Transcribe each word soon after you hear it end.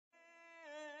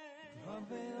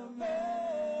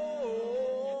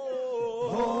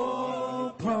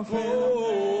Oh, prophet.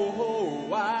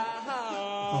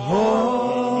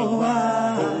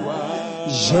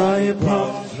 Joy,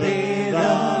 prophet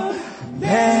of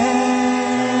man.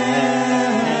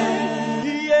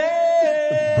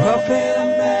 Prophet of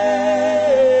man.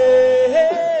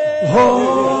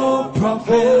 Oh,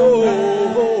 prophet of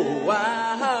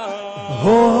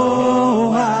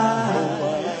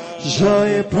man.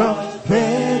 Joy,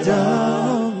 prophet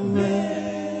of man.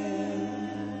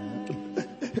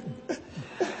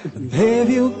 Have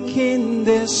you in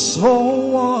this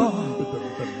whole world,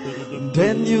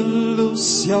 then you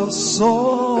lose your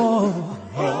soul.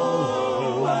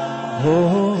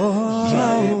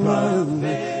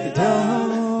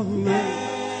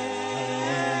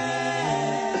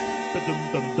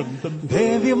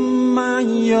 Have you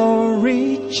mind your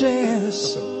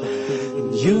riches,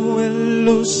 you will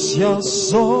lose your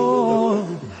soul.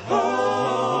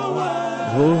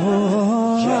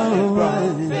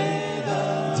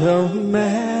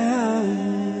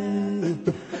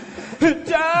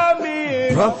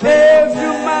 Prophet,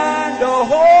 you mind the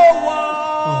whole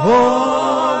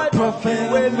world, prophet, you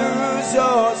will lose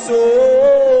your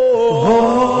soul.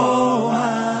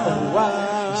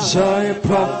 Joy,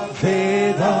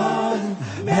 prophet of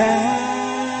man.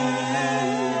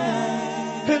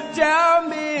 Tell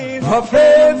me,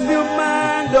 prophet, you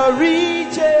mind the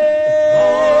riches,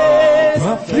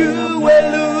 you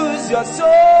will lose your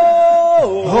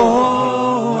soul.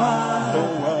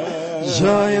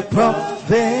 Joy,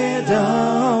 prophet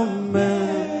of man.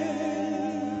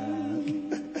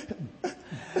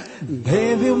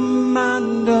 Have you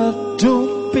mind the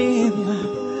duping,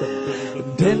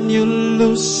 then you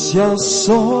lose your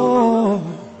soul.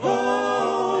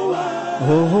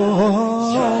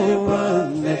 Joy,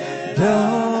 prophet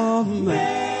of man.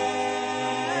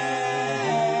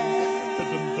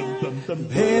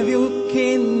 Have you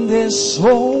in this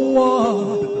whole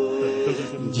world,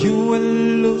 you will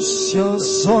lose your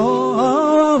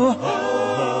soul.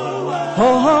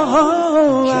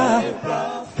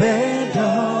 Prophet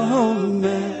of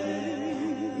man.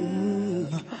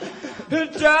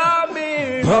 Tell me,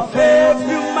 prophet,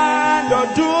 you mind or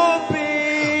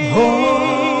duping,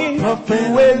 prophet,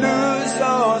 you will lose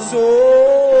your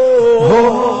soul.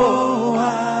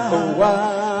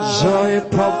 Joy,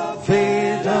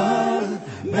 prophet of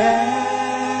man.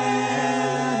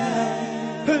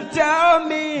 Tell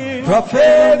me,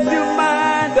 prophet, you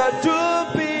mind the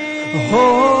duping,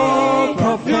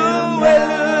 prophet, you will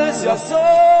lose your soul.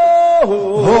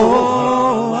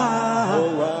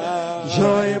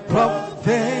 Joy,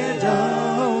 prophet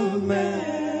of man.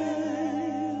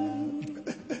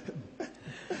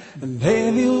 And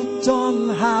if you don't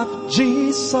have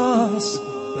Jesus,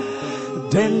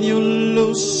 then you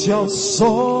lose your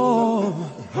soul.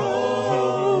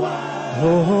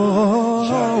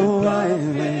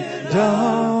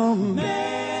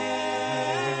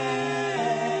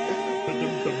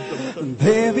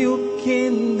 Have you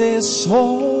in this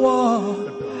whole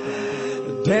world,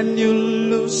 then you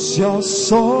lose your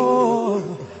soul.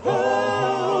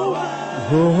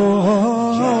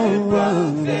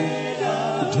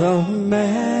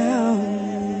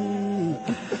 Man.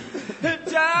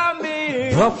 Tell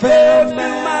me, prophet, you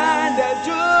mind that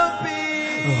you be.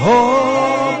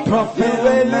 Prophet, you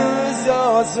will lose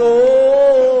your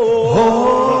soul.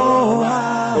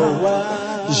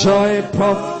 Joy,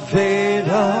 prophet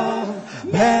of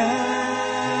man.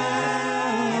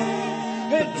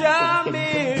 Tell me,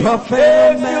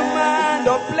 prophet, you mind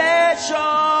of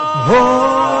pleasure.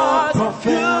 Prophet,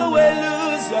 you will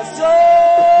lose your soul.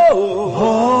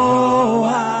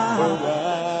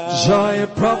 Joy,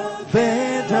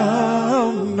 prophet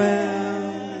of man.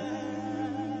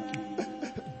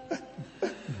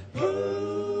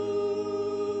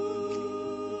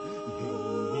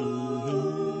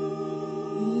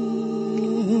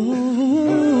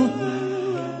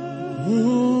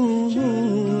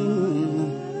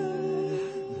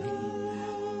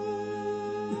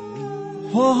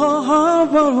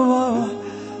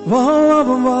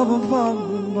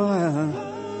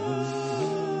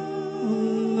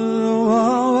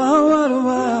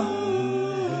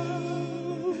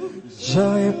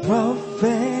 Joy, prophet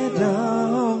of man.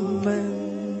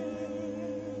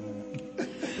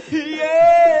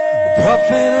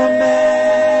 Prophet of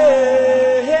man.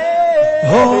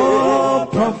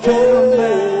 Prophet of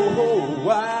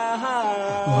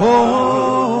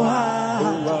man.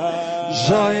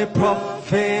 Joy,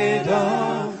 prophet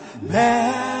of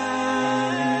man.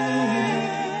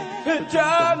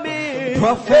 Tell me,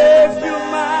 prophet, you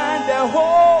mind the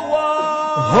whole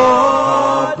world.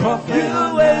 Prophet,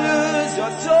 you will lose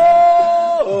your soul.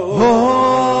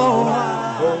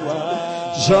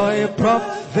 Joy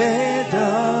prophet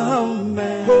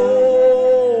amen.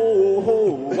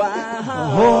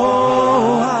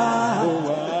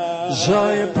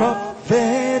 Joy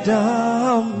prophet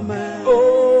amen.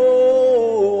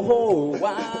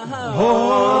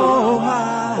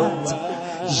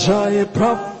 Joy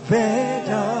prophet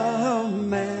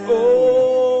amen.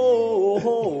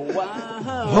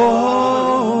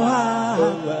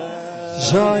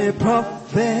 Joy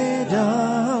prophet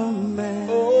amen.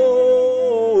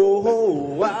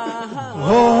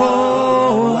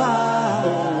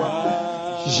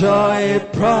 Joy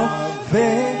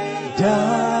prophet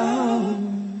amen.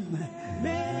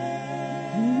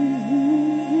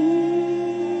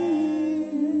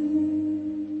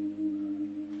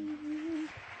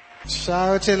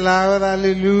 Shout it loud,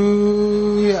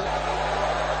 hallelujah.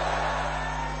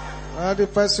 The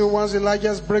person who wants the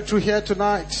largest breakthrough here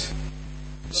tonight,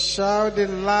 shout the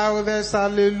loudest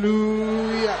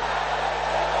hallelujah.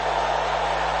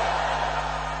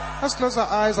 Let's close our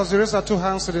eyes as we raise our two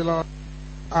hands to the Lord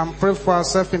and pray for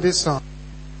ourselves in this song.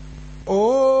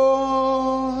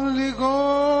 Holy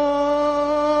Ghost,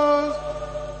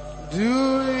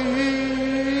 do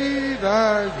it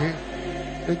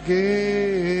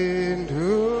again,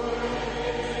 do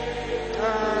it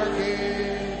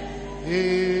again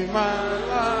in my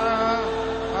life.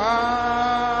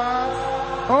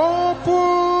 Open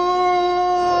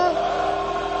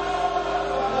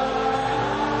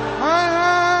my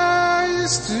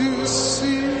eyes to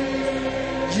see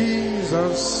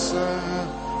Jesus,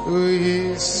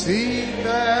 we see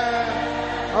that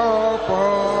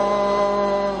upon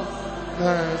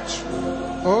the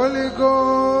tree. Holy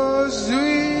Ghost, do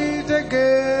it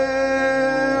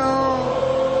again.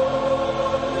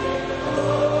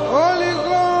 Holy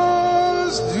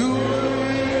Ghost, do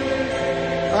it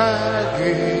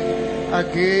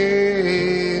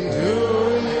again, do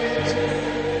it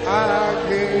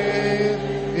again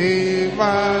in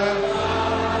my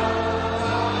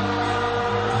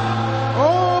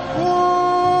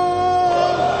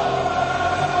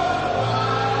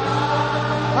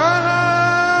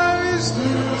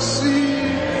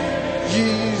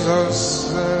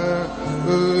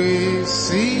we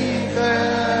see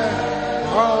that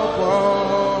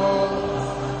upon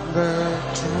the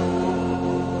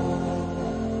throne.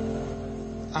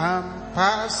 And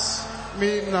pass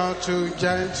me not to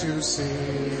gentle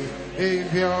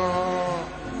Savior,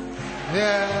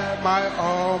 hear my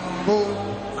humble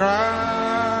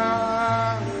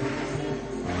cry,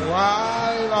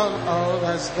 while on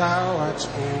others thou art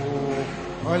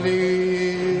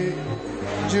holy.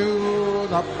 Do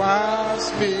not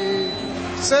pass me.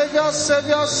 Savior,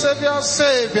 Savior, Savior,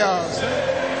 Savior.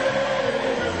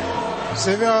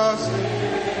 Savior,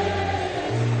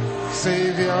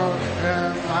 Savior,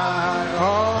 and my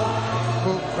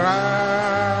humble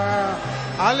cry.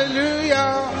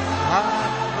 Hallelujah.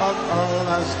 On all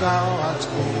as thou art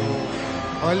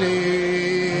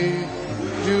holy.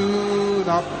 Do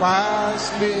not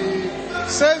pass me.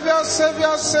 Savior,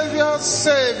 Savior, Savior,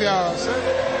 Savior.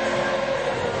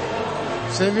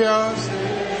 Savior,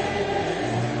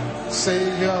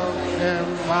 Savior, in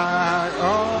my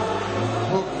own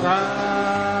who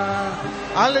cry.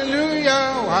 Hallelujah,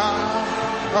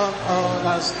 on all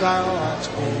as thou art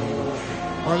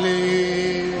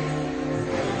holy.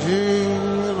 Do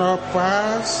not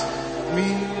pass me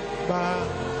by.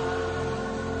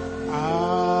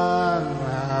 And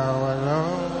our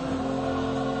Lord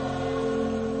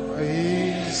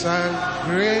is a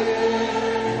great.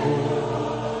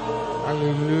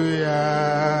 Hallelujah,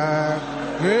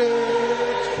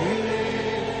 great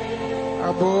King,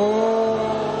 above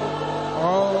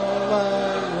all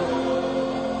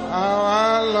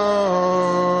our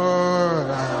Lord.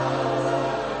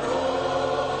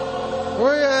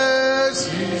 Oh yes,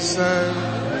 He's a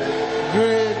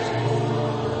great King.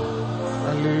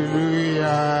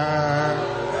 Hallelujah,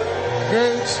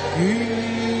 great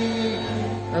King,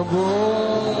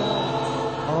 above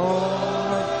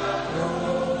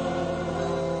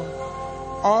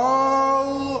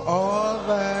all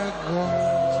other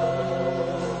gods,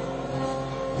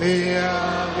 they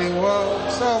are the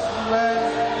works of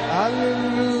man.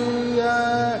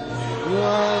 Hallelujah, you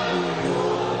are the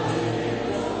Lord.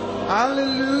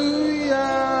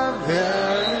 Hallelujah,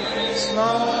 there is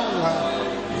no like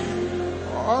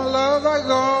all other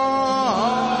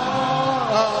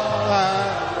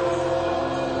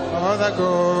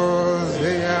gods,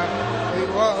 they are the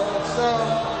works of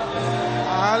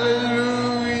hallelujah.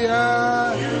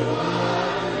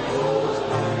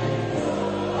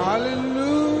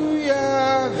 Hallelujah.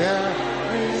 There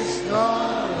is no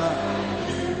like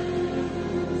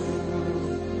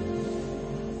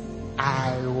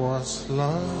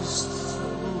lost,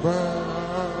 but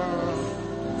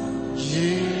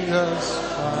Jesus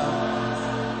found.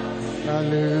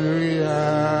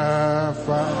 Hallelujah,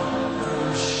 found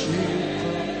the sheep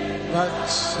that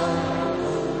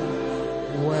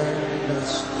went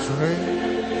astray,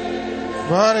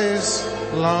 but His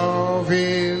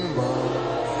loving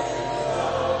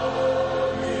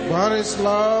but His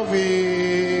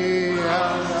loving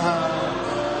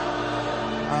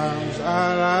arms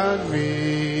around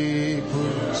me,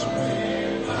 puts me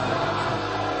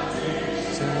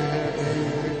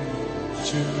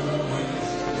to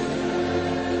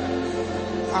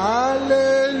Hallelujah.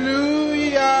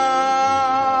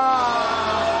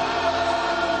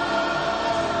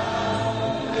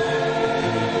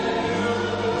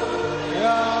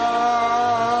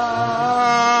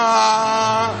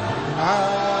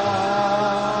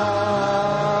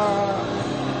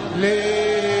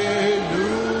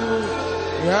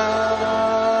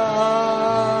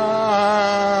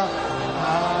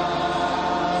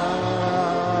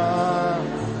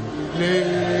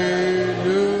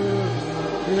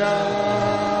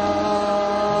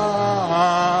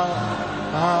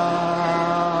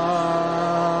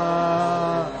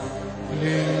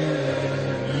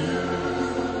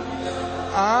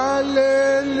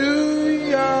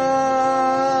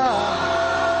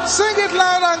 Sing it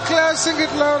loud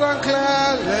and clear.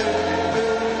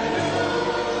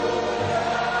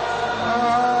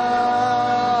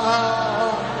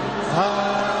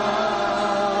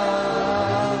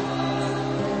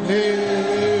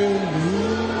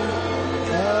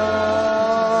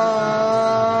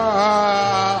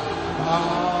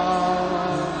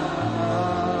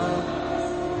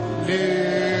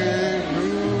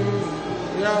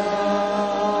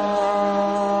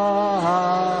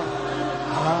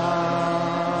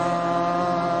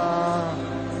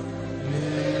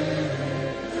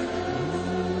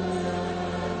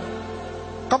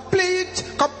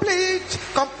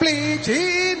 Complete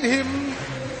in Him.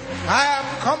 I am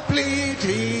complete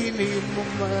in Him.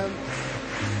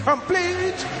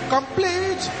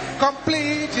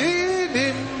 Complete in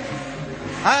Him.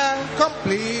 I am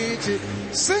complete.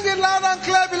 Sing it loud and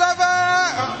clear, beloved.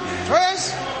 Oh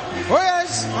yes, oh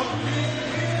yes.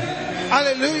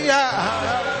 Hallelujah.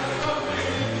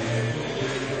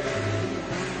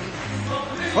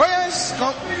 Oh yes,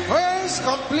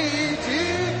 complete.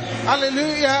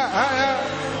 Hallelujah.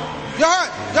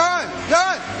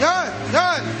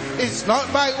 John. It's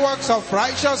not by works of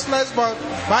righteousness, but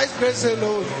by His grace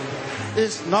alone.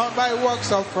 It's not by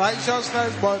works of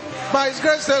righteousness, but by His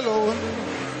grace alone.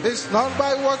 It's not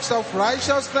by works of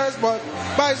righteousness, but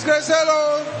by His grace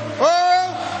alone.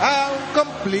 Oh, I am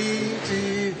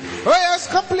complete. Oh yes,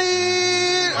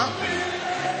 complete. Oh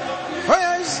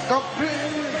yes,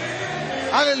 complete.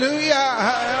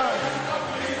 Hallelujah.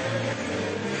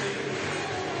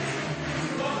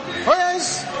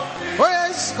 Oh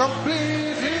yes,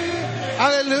 complete.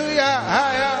 Hallelujah,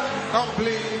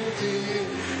 complete.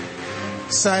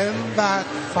 Send that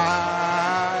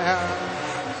fire,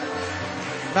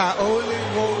 the Holy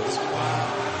Ghost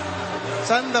fire.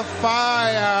 Send the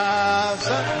fire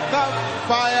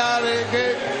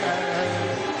again.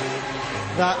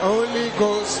 The Holy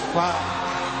Ghost fire.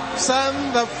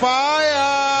 Send the fire.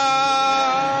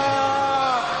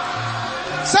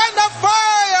 Send the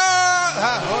fire.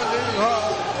 The Holy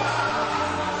Ghost.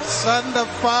 Send the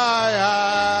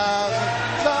fire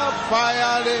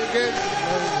again.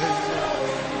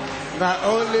 The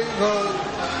Holy Ghost,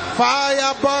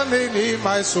 fire burning in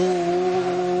my soul.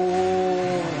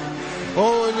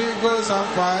 Holy Ghost and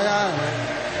fire,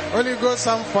 Holy Ghost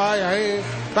and fire,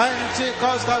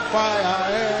 Pentecostal fire,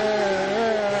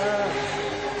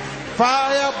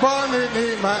 fire burning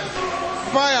in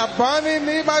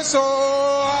my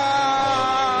soul.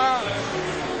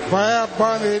 Fire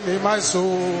burning in my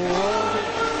soul.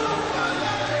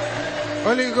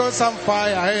 Holy Ghost and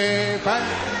fire,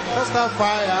 Pentecostal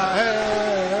fire,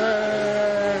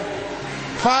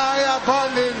 fire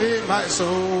burning in my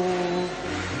soul.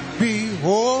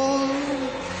 Behold,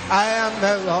 I am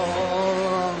the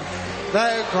Lord,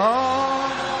 the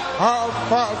God of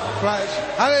flesh.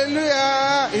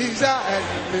 Hallelujah. Is there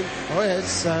anything? Oh yes,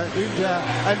 sir. Is there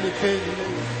anything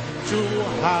too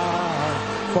hard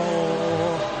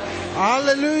for?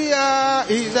 Hallelujah.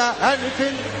 Is there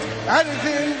anything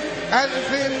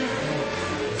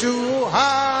too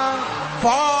hard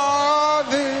for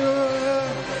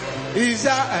thee? Is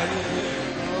there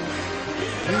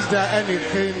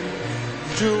anything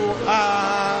too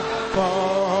hard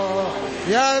for?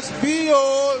 Yes,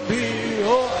 behold,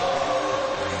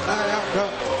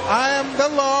 I am the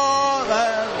Lord,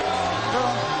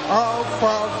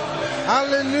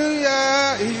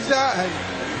 Hallelujah. Is there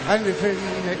anything?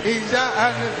 Is there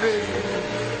anything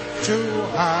too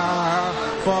hard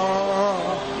for?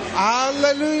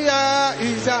 Hallelujah.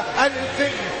 Is there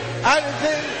anything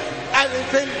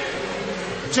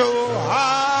too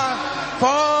hard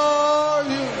for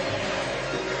you?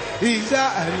 Is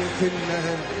there anything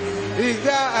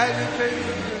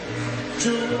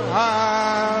too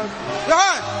hard?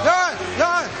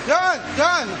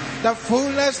 John. The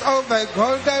fullness of the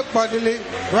golden bodily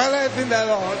dwelleth in the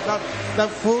Lord. The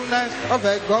fullness of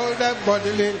the golden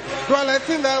bodily dwelleth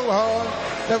in the Lord.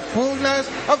 The fullness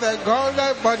of the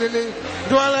golden bodily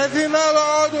dwelleth in the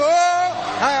Lord.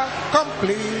 Oh, I am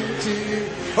complete.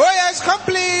 Oh, yes,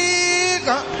 complete.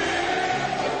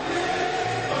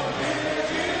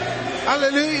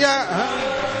 Hallelujah.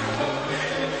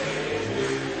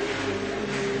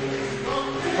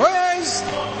 Oh, yes,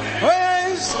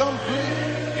 complete.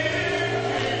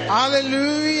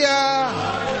 Hallelujah.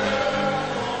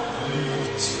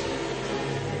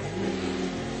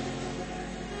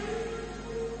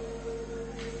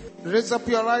 Raise up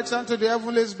your right hand to the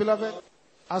heavens, beloved,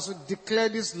 as we declare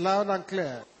this loud and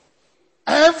clear.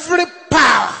 Every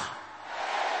power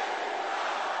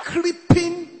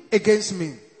creeping against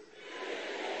me.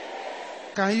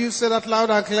 Can you say that loud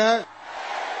and clear?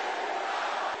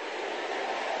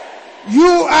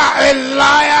 You are a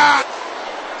liar.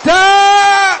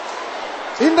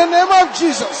 In the name of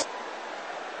Jesus.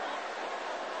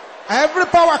 Every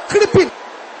power creeping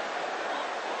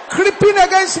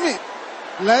against me.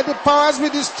 Let the powers be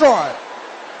destroyed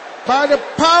by the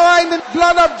power in the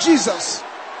blood of Jesus.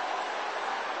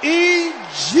 In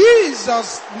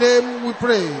Jesus' name we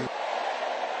pray.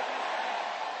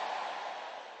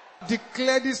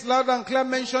 Declare this loud and clear,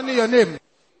 mentioning your name.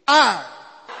 I,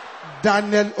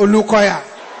 Daniel Olukoya,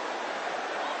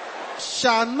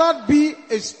 shall not be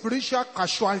a spiritual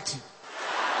casualty.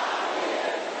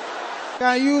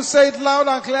 Can you say it loud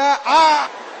and clear?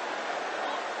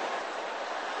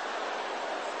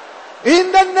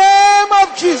 In the name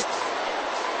of Jesus.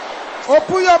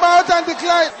 Open your mouth and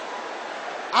declare it.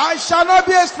 I shall not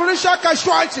be a spiritual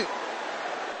casualty.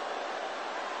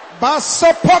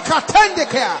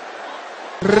 Basopokatendekea.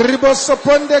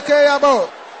 Ribosopondekea abo.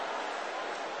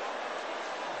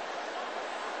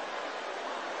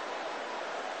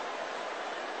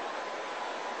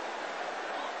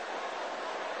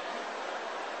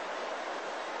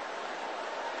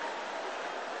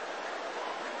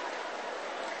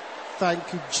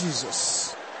 Thank you,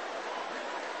 Jesus.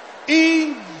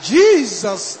 In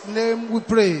Jesus' name we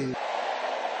pray.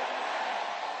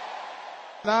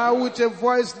 Now with a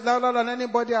voice louder than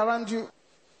anybody around you,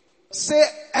 say,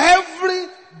 every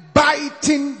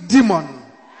biting demon,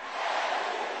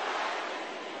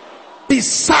 be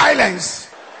silenced.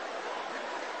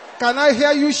 Can I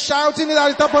hear you shouting it at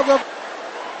the top of your...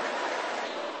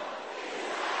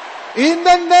 In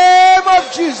the name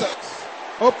of Jesus,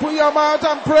 open your mouth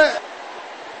and pray.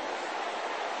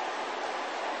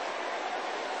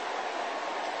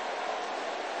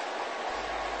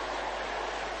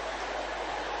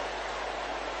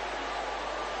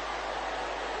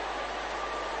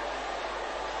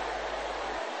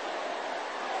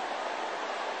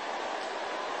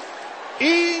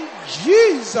 In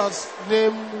Jesus'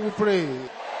 name we pray.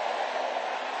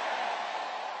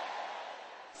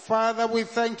 Father, we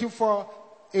thank you for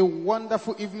a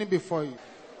wonderful evening before you.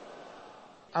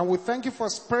 And we thank you for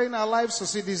sparing our lives to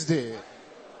see this day.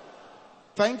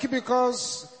 Thank you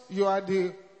because you are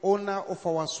the owner of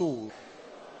our soul.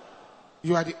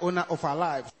 You are the owner of our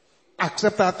lives.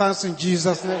 Accept our thanks in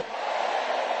Jesus' name.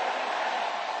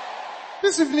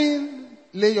 This evening,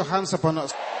 lay your hands upon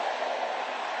us.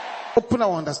 Open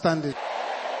our understanding.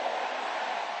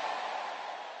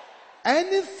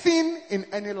 Anything in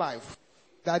any life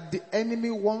that the enemy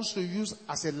wants to use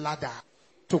as a ladder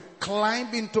to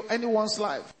climb into anyone's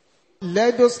life,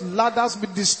 let those ladders be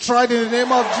destroyed in the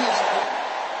name of Jesus.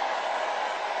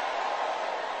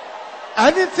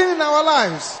 Anything in our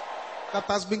lives that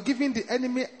has been giving the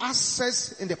enemy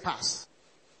access in the past,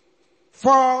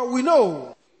 for we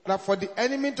know that for the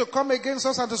enemy to come against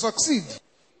us and to succeed,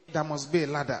 there must be a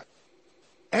ladder.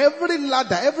 Every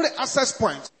ladder, every access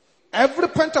point, every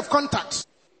point of contact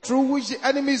through which the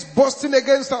enemy is boasting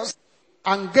against us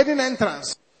and getting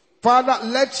entrance, Father,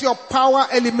 let your power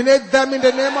eliminate them in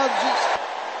the name of Jesus.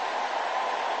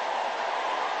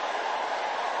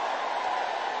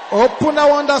 Open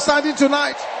our understanding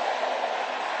tonight.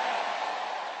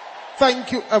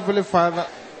 Thank you, Heavenly Father.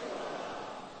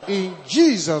 In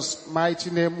Jesus'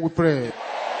 mighty name we pray.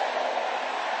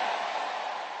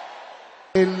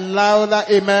 A louder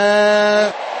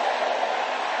amen.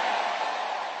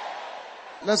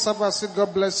 Let's have a seat.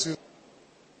 God bless you.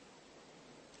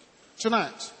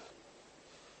 Tonight,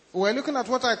 we're looking at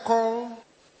what I call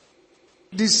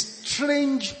the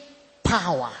strange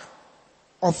power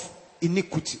of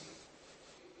iniquity.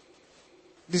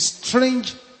 The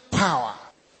strange power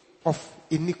of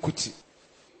iniquity.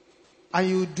 And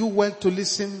you do well to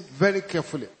listen very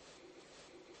carefully.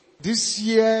 This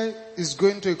year is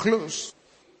going to close.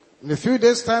 In a few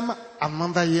days' time,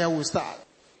 another year will start.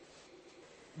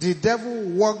 The devil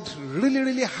worked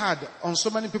really hard on so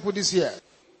many people this year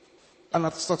and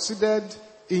has succeeded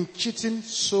in cheating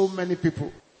so many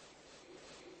people.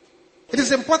 It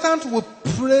is important we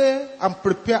pray and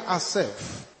prepare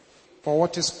ourselves for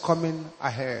what is coming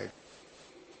ahead.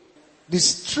 The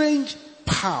strange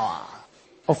power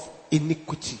of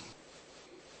iniquity.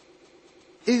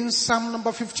 In Psalm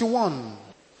number 51,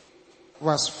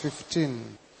 verse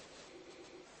 15,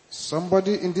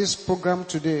 somebody in this program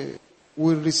today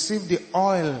will receive the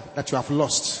oil that you have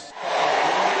lost.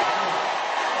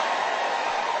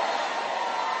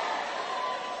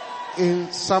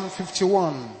 In Psalm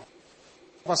 51,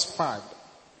 verse 5.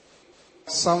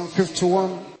 Psalm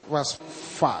 51, verse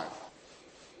 5.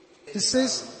 It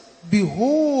says,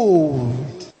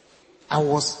 behold, I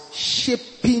was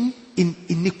shaping in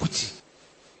iniquity,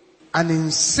 and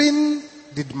in sin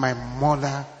did my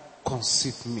mother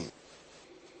conceive me.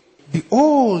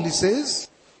 Behold, it says,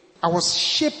 I was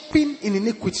shaping in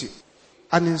iniquity,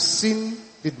 and in sin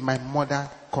did my mother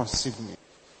conceive me.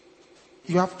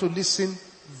 You have to listen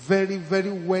very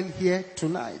well here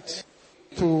tonight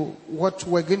to what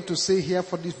we're going to say here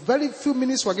for these very few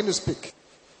minutes we're going to speak.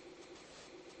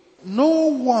 No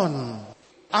one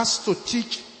has to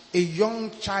teach a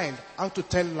young child how to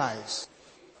tell lies.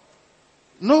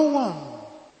 No one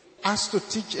has to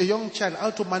teach a young child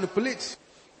how to manipulate.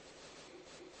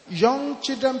 Young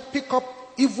children pick up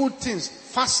evil things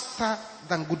faster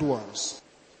than good ones.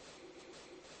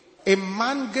 A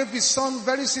man gave his son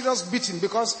very serious beating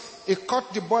because he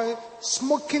caught the boy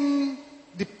smoking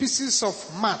the pieces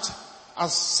of mat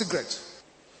as cigarette.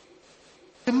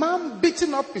 The man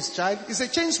beating up his child is a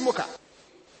chain smoker.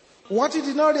 What he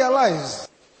did not realize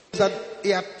is that he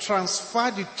had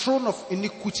transferred the throne of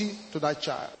iniquity to that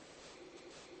child.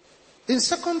 In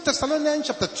 2 Thessalonians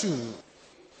chapter 2,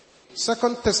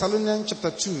 2 Thessalonians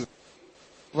chapter 2,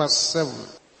 verse 7.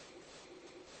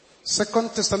 2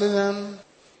 Thessalonians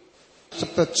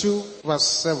chapter 2, verse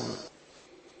 7.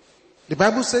 The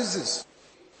Bible says this,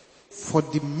 for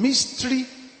the mystery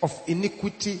of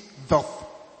iniquity doth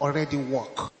already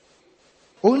work.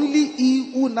 Only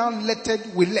he who now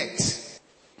letteth will let,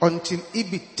 until he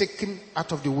be taken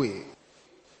out of the way.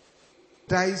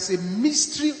 There is a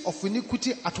mystery of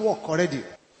iniquity at work already.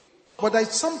 But there is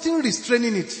something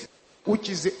restraining it, which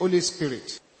is the Holy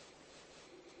Spirit.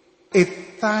 A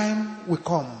time will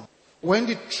come when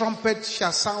the trumpet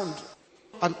shall sound,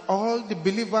 and all the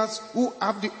believers who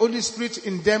have the Holy Spirit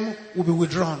in them will be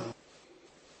withdrawn.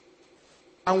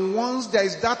 And once there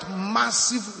is that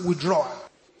massive withdrawal,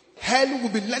 hell will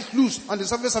be let loose on the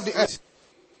surface of the earth.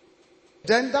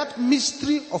 Then that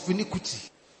mystery of iniquity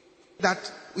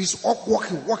that is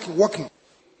working,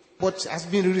 but has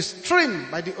been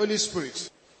restrained by the Holy Spirit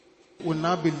will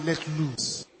now be let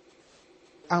loose.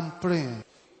 I'm praying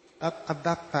that at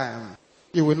that time,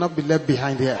 you will not be left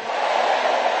behind here.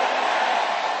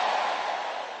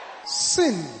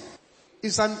 Sin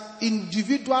is an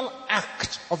individual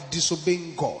act of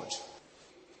disobeying God.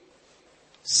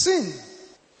 Sin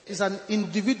is an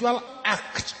individual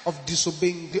act of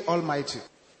disobeying the Almighty.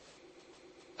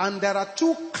 And there are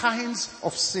two kinds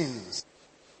of sins.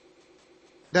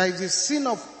 There is the sin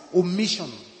of omission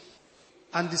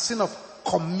and the sin of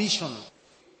commission.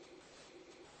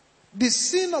 The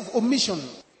sin of omission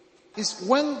is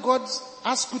when God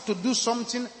asks you to do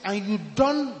something and you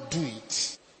don't do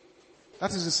it.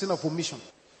 That is the sin of omission.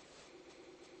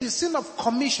 The sin of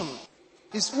commission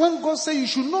is when God says you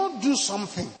should not do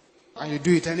something and you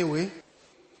do it anyway.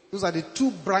 Those are the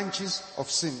two branches of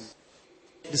sin.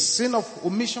 The sin of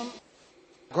omission,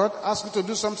 God asks you to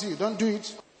do something, you don't do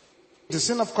it. The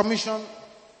sin of commission,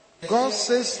 God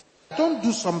says don't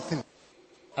do something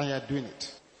and you are doing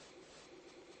it.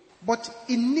 But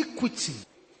iniquity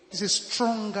is a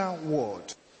stronger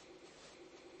word.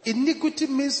 Iniquity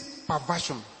means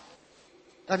perversion.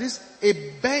 That is a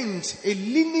bent, a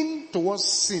leaning towards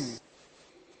sin.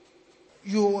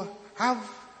 You have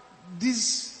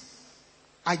this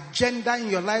agenda in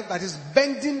your life that is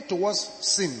bending towards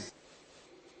sin.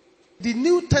 The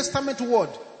New Testament word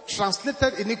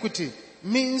translated iniquity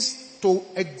means to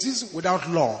exist without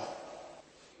law.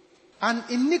 And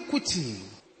iniquity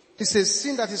It's a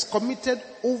sin that is committed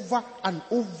over and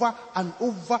over and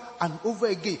over and over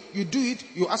again. You do it,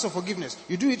 you ask for forgiveness.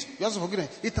 You do it, you ask for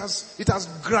forgiveness. It has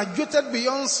graduated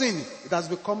beyond sin. It has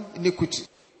become iniquity.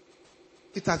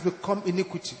 It has become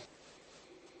iniquity.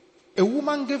 A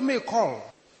woman gave me a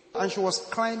call and she was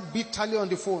crying bitterly on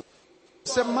the phone.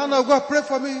 She said, "Man of God, pray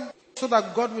for me so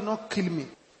that God will not kill me."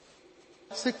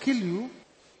 I said, "Kill you?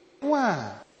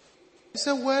 Why?" He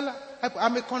said, "Well,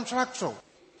 I'm a contractor.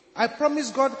 I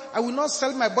promised God I will not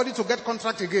sell my body to get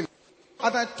contract again.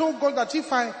 And I told God that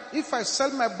if I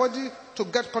sell my body to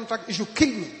get contract, He should kill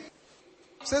me."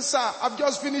 He said, "Sir, I've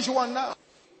just finished one now.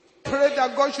 Pray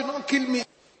that God should not kill me."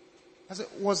 I said,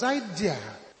 "Was I there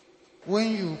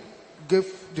when you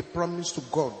gave the promise to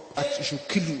God that He should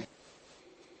kill you?"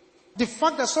 The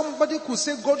fact that somebody could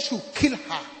say God should kill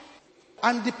her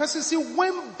and the person still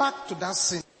went back to that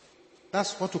sin,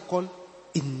 that's what we call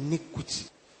iniquity.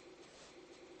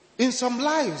 In some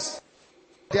lives,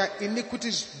 their iniquity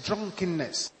is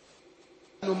drunkenness.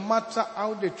 No matter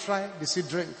how they try, they still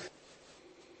drink.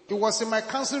 It was in my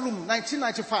council room,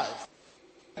 1995.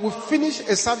 We finished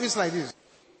a service like this,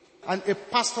 and a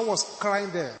pastor was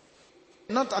crying there.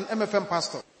 Not an MFM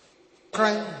pastor,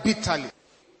 crying bitterly.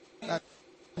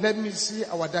 "Let me see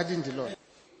our daddy in the Lord.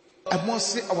 I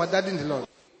must see our daddy in the Lord."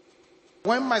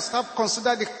 When my staff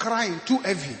considered the crying too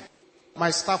heavy,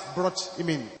 my staff brought him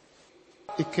in.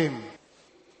 He came.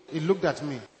 He looked at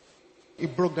me. He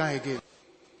broke down again.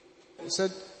 He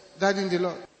said, "Daddy in the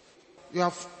Lord, you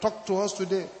have talked to us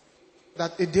today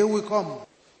that a day will come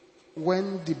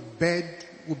when the bed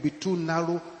will be too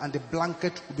narrow and the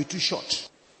blanket will be too short."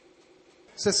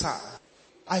 He said, "Sir,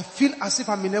 I feel as if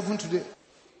I'm in heaven today."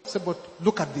 I said, "But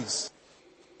look at this."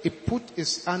 He put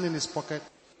his hand in his pocket.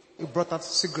 He brought out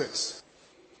cigarettes.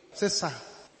 He said, "Sir,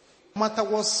 no matter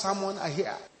what sermon I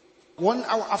hear, 1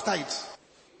 hour after it,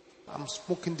 I'm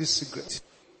smoking this cigarette."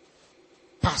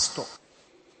 Pastor,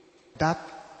 that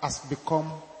has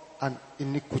become an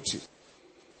iniquity.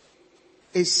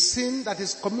 A sin that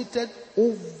is committed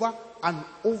over and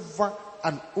over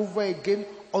and over again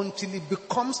until it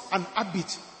becomes an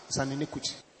habit is an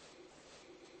iniquity.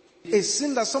 A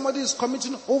sin that somebody is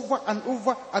committing over and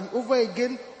over and over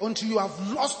again until you have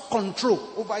lost control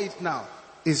over it now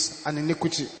is an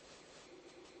iniquity.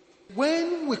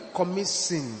 When we commit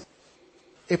sin,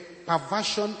 a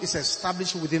perversion is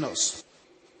established within us.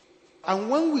 And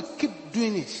when we keep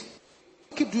doing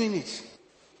it,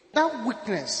 that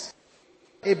weakness,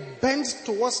 a bent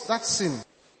towards that sin,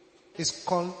 is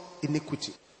called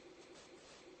iniquity.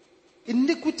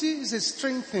 Iniquity is a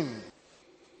strange thing.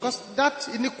 Because that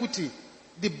iniquity,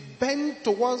 the bent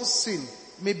towards sin,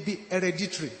 may be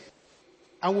hereditary.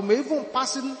 And we may even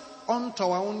pass it on to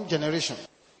our own generation.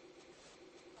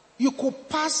 You could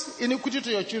pass iniquity to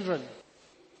your children.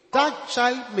 That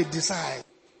child may decide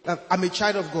that I'm a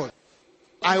child of God.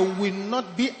 I will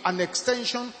not be an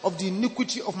extension of the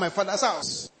iniquity of my father's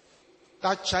house.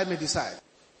 That child may decide.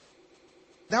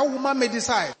 That woman may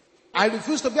decide, I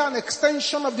refuse to be an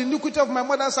extension of the iniquity of my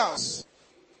mother's house.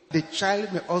 The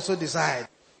child may also decide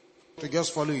to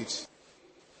just follow it.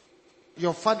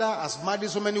 Your father has married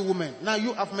so many women. Now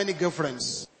you have many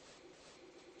girlfriends.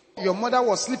 Your mother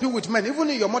was sleeping with men, even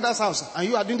in your mother's house, and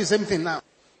you are doing the same thing now.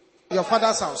 Your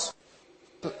father's house.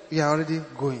 So you are already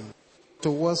going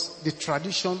towards the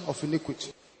tradition of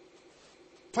iniquity.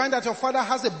 Find that your father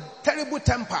has a terrible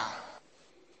temper.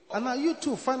 And now you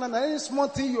too find that any small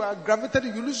thing you are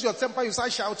gravitating, you lose your temper, you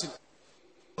start shouting.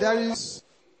 There is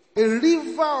a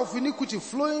river of iniquity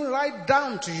flowing right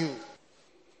down to you.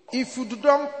 If you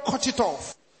don't cut it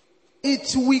off,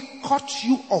 it will cut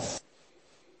you off.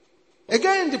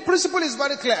 Again, the principle is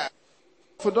very clear.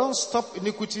 If you don't stop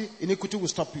iniquity, iniquity will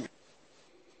stop you.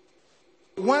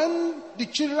 When the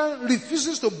children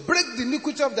refuses to break the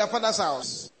iniquity of their father's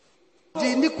house, the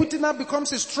iniquity now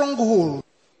becomes a stronghold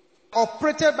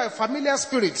operated by familiar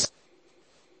spirits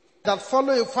that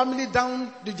follow a family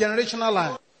down the generational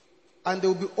line. And they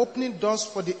will be opening doors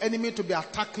for the enemy to be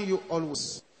attacking you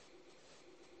always.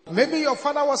 Maybe your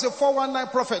father was a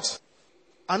 419 prophet.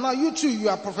 And now you too, you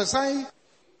are prophesying.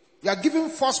 You are giving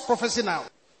false prophecy now.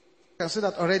 You can see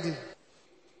that already.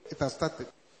 It has started.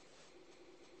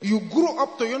 You grew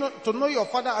up to know your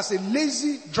father as a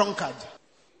lazy drunkard.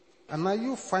 And now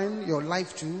you find your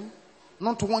life too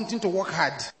not wanting to work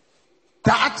hard.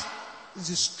 That is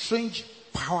the strange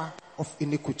power of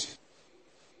iniquity.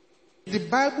 The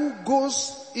Bible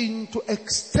goes into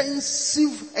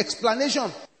extensive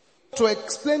explanation to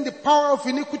explain the power of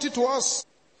iniquity to us.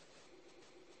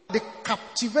 The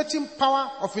captivating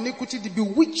power of iniquity, the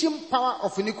bewitching power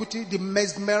of iniquity, the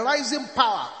mesmerizing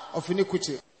power of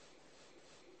iniquity.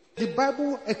 The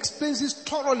Bible explains this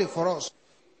thoroughly for us.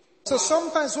 So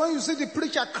sometimes when you see the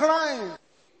preacher crying,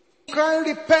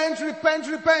 repent, repent,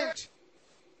 repent,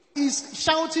 he's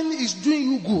shouting, he's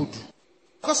doing you good.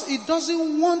 Because he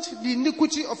doesn't want the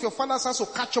iniquity of your father's house to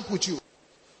catch up with you.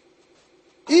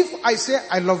 If I say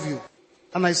I love you,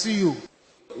 and I see you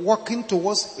walking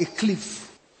towards a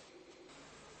cliff,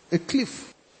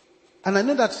 and I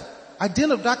know that at the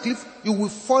end of that cliff, you will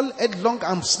fall headlong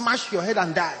and smash your head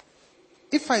and die.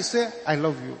 If I say I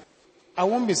love you, I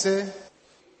won't be saying,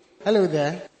 hello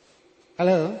there,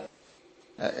 hello.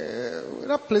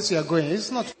 That place you are going,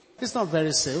 it's not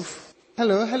very safe.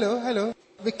 Hello.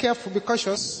 Be careful, be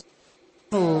cautious.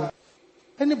 No.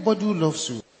 Anybody who loves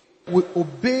you will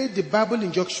obey the Bible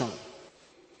injunction.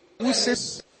 Who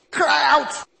says, cry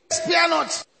out, spare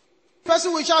not.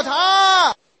 Person will shout,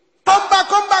 come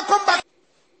back.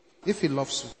 If he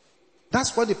loves you.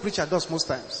 That's what the preacher does most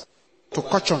times. To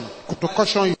caution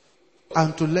you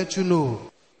and to let you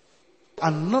know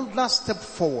another step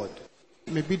forward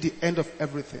may be the end of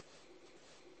everything.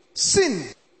 Sin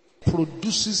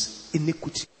produces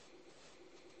iniquity.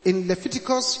 In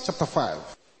Leviticus chapter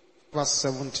 5, verse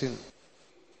 17,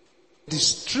 the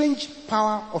strange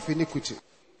power of iniquity.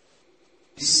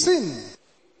 Sin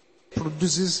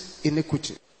produces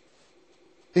iniquity.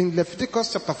 In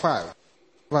Leviticus chapter 5,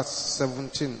 verse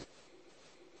 17,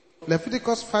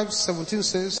 Leviticus 5:17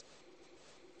 says,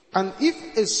 and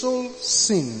if a soul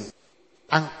sin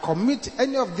and commit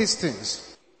any of these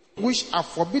things, which are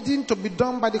forbidden to be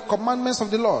done by the commandments of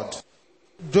the Lord,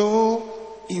 though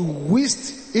he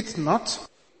wist it not,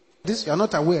 this you are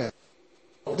not aware,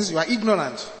 this you are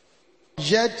ignorant,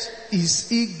 yet is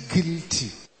he guilty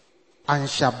and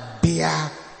shall bear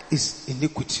his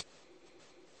iniquity.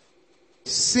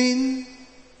 Sin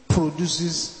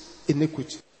produces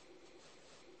iniquity.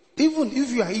 Even if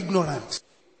you are ignorant,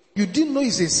 you didn't know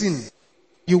it's a sin,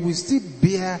 you will still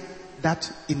bear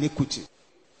that iniquity.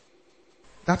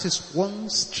 That is one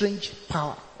strange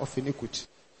power of iniquity.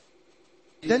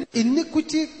 Then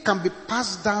iniquity can be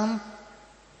passed down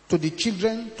to the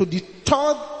children, to the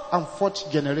third and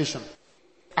fourth generation.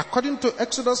 According to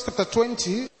Exodus chapter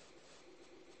 20,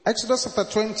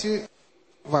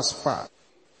 verse 5.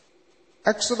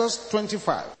 Exodus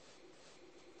 25.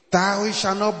 Thou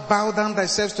shalt not bow down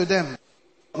thyself to them,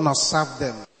 nor serve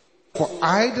them. For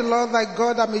I, the Lord thy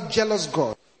God, am a jealous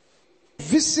God,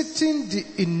 visiting the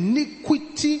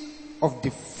iniquity of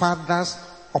the fathers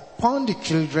upon the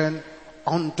children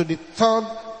unto the third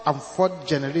and fourth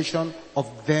generation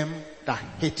of them that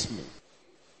hate me.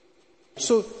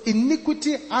 So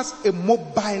iniquity has a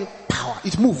mobile power.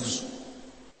 It moves.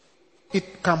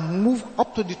 It can move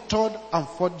up to the third and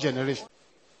fourth generation.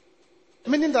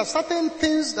 Meaning that certain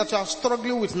things that you are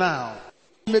struggling with now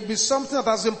may be something that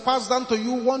has been passed down to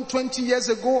you 120 years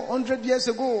ago, 100 years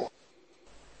ago.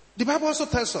 The Bible also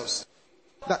tells us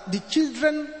that the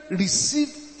children receive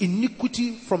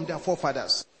iniquity from their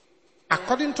forefathers.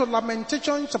 According to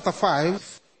Lamentation chapter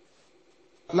 5,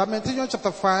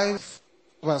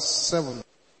 verse 7.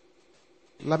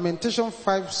 Lamentation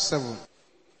 5:7.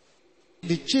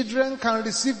 The children can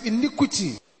receive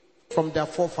iniquity from their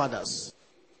forefathers.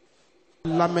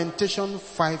 Lamentation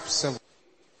 5:7.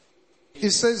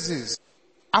 It says this,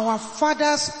 our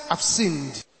fathers have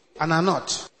sinned and are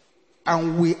not,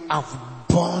 and we have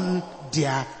borne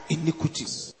their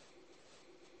iniquities.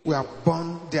 We have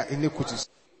borne their iniquities.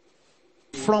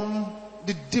 From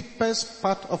the deepest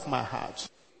part of my heart,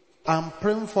 I'm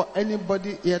praying for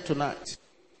anybody here tonight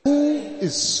who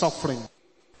is suffering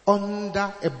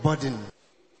under a burden.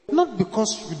 Not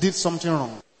because you did something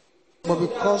wrong, but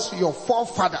because your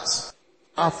forefathers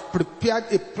have prepared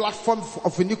a platform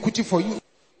of iniquity for you. And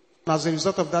as a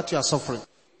result of that, you are suffering.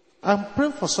 I'm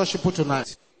praying for such people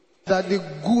tonight that the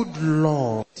good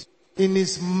Lord, in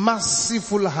his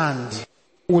merciful hand,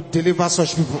 would deliver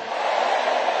such people.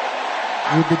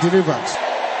 You'll be delivered.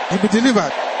 You'll be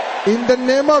delivered. In the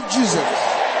name of Jesus.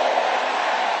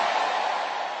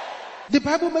 The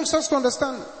Bible makes us to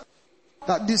understand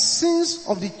that the sins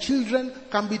of the children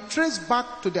can be traced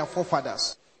back to their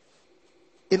forefathers.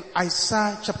 In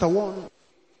Isaiah chapter 1,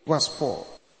 verse 4.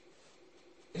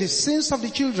 The sins of the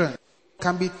children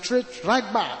can be traced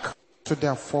right back to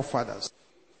their forefathers.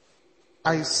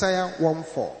 Isaiah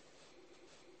 1:4.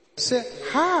 Say,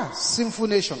 sinful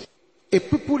nation, a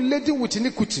people laden with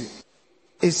iniquity,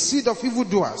 a seed of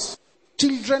evildoers,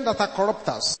 children that are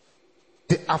corrupters.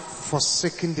 They have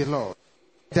forsaken the Lord.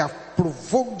 They have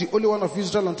provoked the Holy One of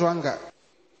Israel unto anger.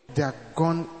 They are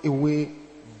gone away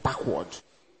backward.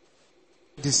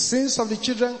 The sins of the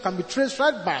children can be traced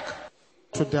right back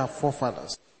to their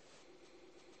forefathers.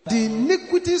 The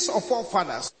iniquities of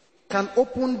forefathers can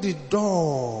open the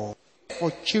door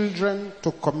for children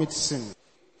to commit sin.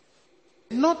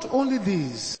 Not only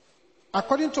this,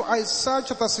 according to Isaiah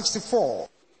chapter 64,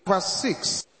 verse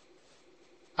 6,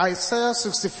 Isaiah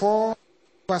 64,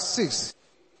 verse 6,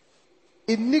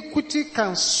 iniquity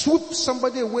can swoop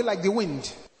somebody away like the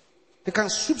wind. They can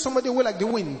swoop somebody away like the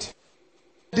wind.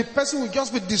 The person will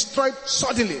just be destroyed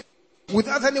suddenly,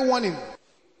 without any warning.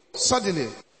 Suddenly.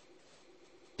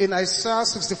 In Isaiah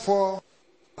 64,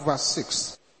 verse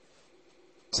 6.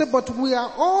 Say, but we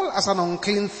are all as an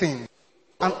unclean thing,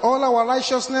 and all our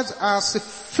righteousness as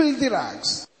filthy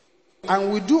rags,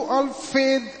 and we do all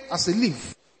fade as a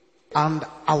leaf, and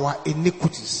our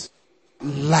iniquities,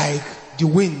 like the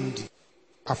wind,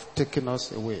 have taken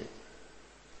us away.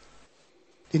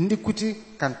 Iniquity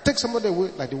can take somebody away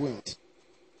like the wind.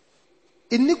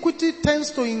 Iniquity tends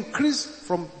to increase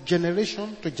from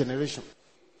generation to generation.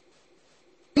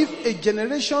 If a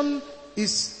generation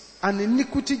is an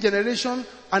iniquity generation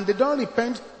and they don't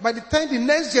repent, by the time the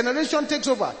next generation takes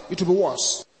over, it will be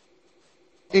worse.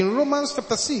 In Romans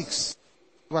chapter 6,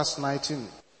 verse 19.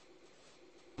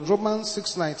 Romans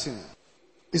 6:19.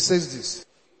 It says this.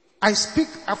 I speak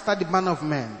after the manner of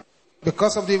men,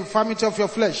 because of the infirmity of your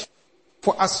flesh.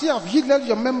 For as ye have yielded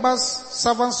your members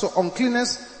servants to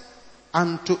uncleanness,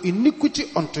 and to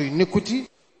iniquity unto iniquity,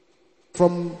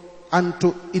 from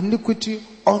unto iniquity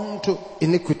unto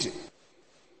iniquity.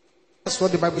 That's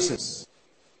what the Bible says.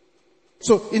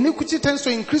 So iniquity tends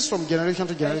to increase from generation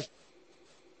to generation.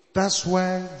 That's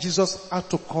why Jesus had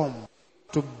to come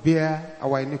to bear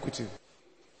our iniquity.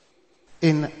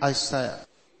 In Isaiah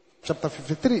chapter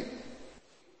 53,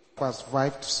 verse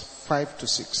 5 to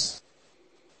 6.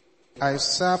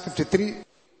 Isaiah 53,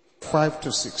 5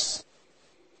 to 6.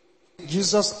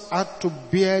 Jesus had to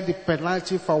bear the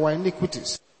penalty for our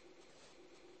iniquities.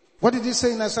 What did he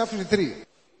say in Isaiah 53?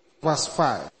 Verse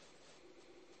 5.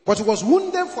 But he was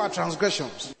wounded for our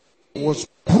transgressions, he was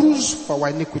bruised for our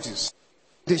iniquities.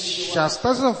 The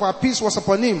chastisement of our peace was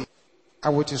upon him,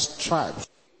 and with his stripes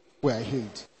we are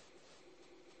healed.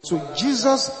 So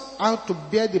Jesus had to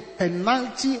bear the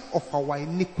penalty of our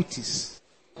iniquities.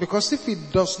 Because if he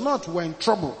does not, we're in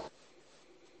trouble.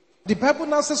 The Bible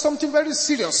now says something very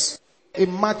serious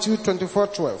in Matthew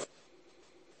 24:12.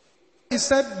 It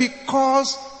said,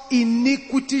 because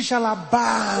iniquity shall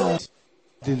abound,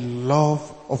 the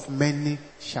love of many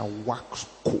shall wax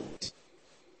cold.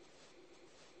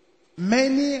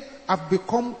 Many have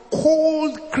become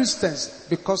cold Christians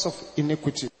because of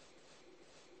iniquity.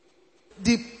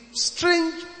 The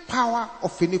strange power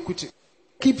of iniquity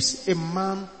keeps a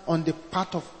man on the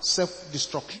path of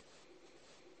self-destruction.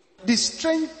 The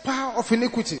strange power of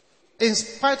iniquity, in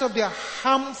spite of the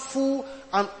harmful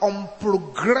and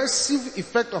unprogressive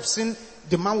effect of sin,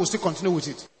 the man will still continue with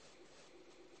it.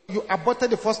 You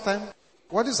aborted the first time.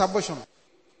 What is abortion?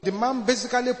 The man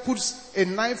basically puts a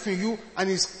knife in you and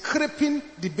is scraping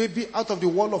the baby out of the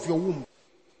wall of your womb.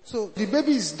 So the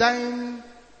baby is dying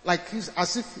like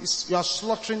as if you are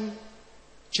slaughtering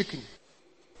chicken.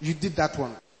 You did that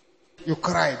one. You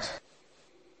cried.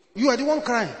 You are the one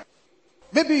crying.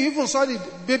 Maybe you even saw the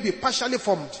baby partially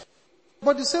formed.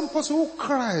 But the same person who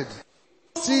cried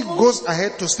still goes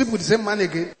ahead to sleep with the same man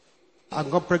again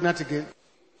and got pregnant again.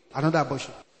 Another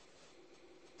abortion.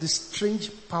 The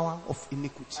strange power of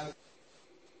iniquity.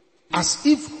 As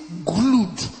if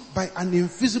glued by an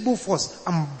invisible force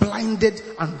and blinded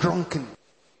and drunken.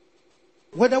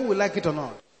 Whether we like it or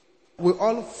not, we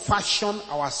all fashion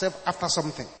ourselves after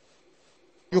something.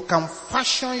 You can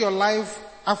fashion your life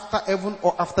after heaven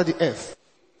or after the earth.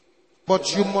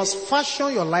 But you must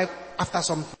fashion your life after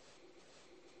something.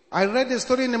 I read a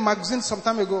story in a magazine some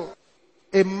time ago.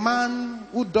 A man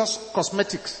who does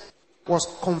cosmetics was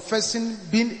confessing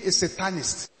being a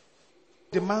Satanist.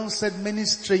 The man said many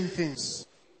strange things.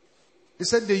 He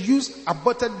said they use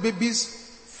aborted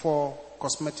babies for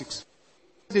cosmetics.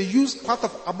 They use part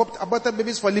of aborted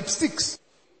babies for lipsticks.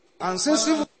 And since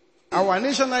our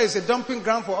nation now is a dumping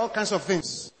ground for all kinds of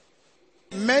things,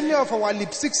 many of our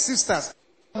lipstick sisters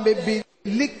may be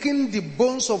licking the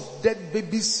bones of dead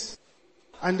babies,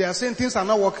 and they are saying things are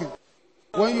not working.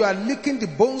 When you are licking the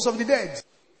bones of the dead,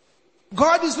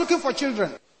 God is looking for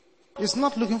children. He's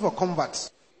not looking for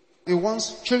converts. He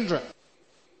wants children.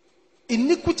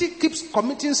 Iniquity keeps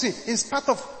committing sin in spite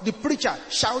of the preacher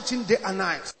shouting day and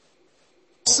night.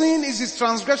 Sin is his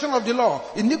transgression of the law.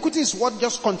 Iniquity is what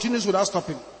just continues without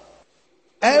stopping.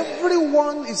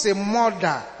 Everyone is a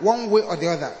murderer, one way or the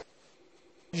other.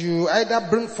 You either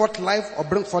bring forth life or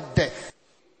bring forth death.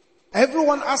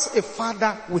 Everyone has a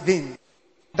father within.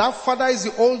 That father is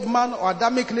the old man or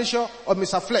Adamic nature or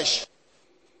Mr. Flesh.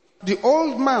 The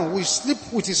old man will sleep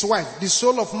with his wife, the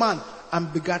soul of man,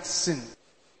 and begat sin.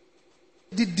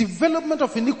 The development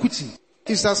of iniquity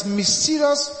is as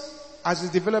mysterious as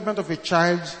the development of a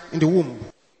child in the womb.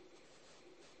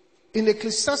 In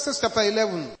Ecclesiastes chapter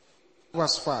 11,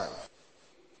 verse 5.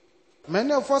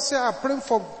 Many of us are praying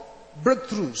for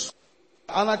breakthroughs.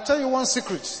 And I tell you one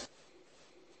secret.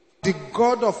 The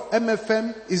God of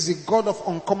MFM is the God of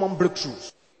uncommon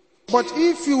breakthroughs. But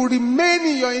if you remain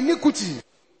in your iniquity,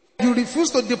 you refuse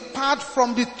to depart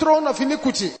from the throne of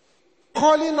iniquity,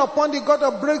 calling upon the God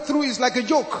of breakthrough is like a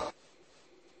joke.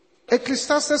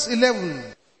 Ecclesiastes 11,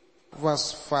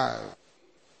 verse 5.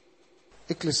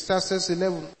 Ecclesiastes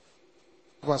 11,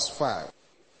 verse 5.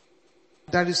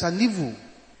 There is an evil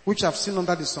which I've seen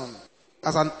under the sun,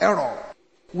 as an error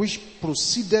which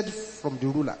proceeded from the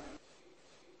ruler.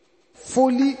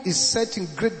 Folly is set in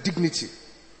great dignity,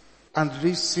 and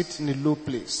rich sit in a low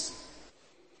place.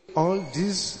 All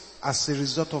this as a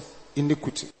result of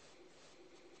iniquity.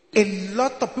 A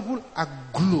lot of people are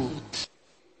glued.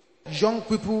 Young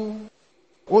people,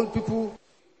 old people,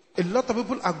 a lot of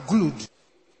people are glued,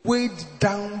 weighed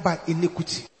down by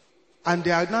iniquity. And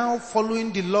they are now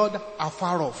following the Lord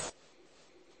afar off.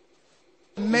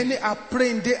 Many are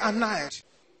praying day and night.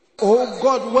 Oh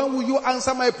God, when will you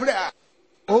answer my prayer?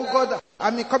 Oh God,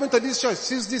 I've been coming to this church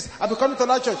since this. I've been coming to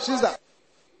that church since that.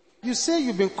 You say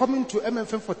you've been coming to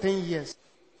MFM for 10 years.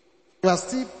 You are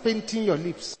still painting your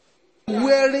lips,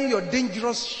 wearing your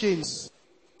dangerous chains,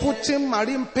 putting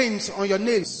marine paint on your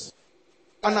nails,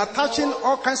 and attaching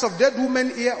all kinds of dead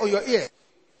women ear on your ear.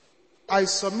 I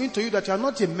submit to you that you are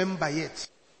not a member yet.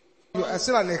 You are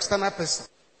still an external person.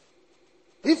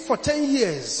 If for 10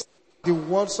 years the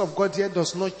words of God here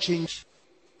does not change,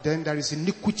 then there is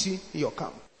iniquity in your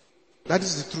camp. That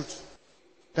is the truth.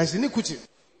 There is iniquity.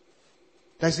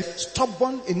 There is a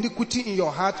stubborn iniquity in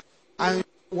your heart, and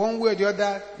one way or the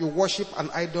other you worship an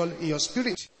idol in your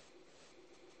spirit.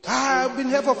 I've been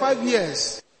here for 5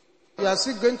 years. You are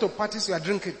still going to parties, you are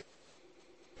drinking.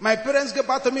 My parents gave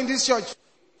birth to me in this church,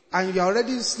 and you are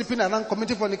already sleeping around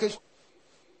committing fornication.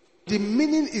 The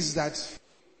meaning is that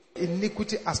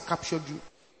iniquity has captured you,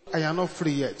 and you are not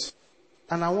free yet.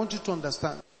 And I want you to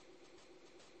understand,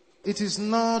 it is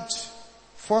not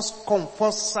first come,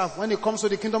 first serve when it comes to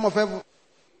the kingdom of heaven.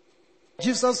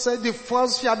 Jesus said the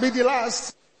first shall be the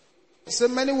last. He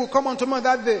said many will come unto me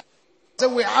that day. He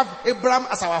said we have Abraham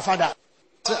as our father.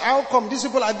 So how come these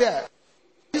people are there?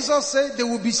 Jesus said they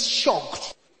will be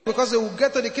shocked, because they will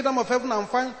get to the kingdom of heaven and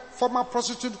find former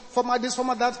prostitute, former this,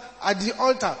 former that at the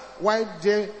altar while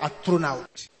they are thrown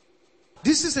out.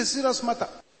 This is a serious matter.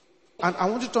 And I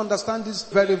want you to understand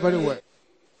this very, very well.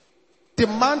 The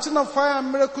Mountain of Fire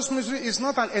and Miracles Ministry is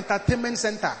not an entertainment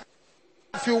center.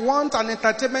 If you want an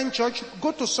entertainment church,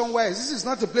 go to somewhere else. This is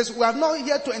not a place. We are not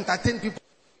here to entertain people.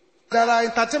 There are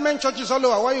entertainment churches all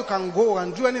over where you can go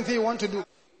and do anything you want to do.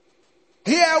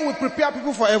 Here we prepare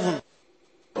people for heaven.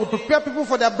 We prepare people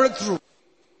for their breakthrough.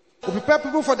 We prepare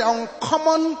people for the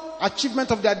uncommon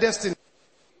achievement of their destiny.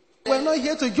 We are not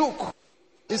here to joke.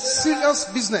 It's serious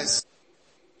business.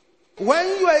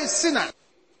 When you are a sinner,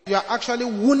 you are actually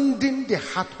wounding the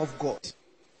heart of God.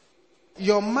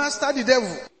 Your master, the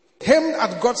devil, aimed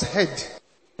at God's head,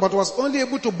 but was only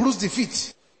able to bruise the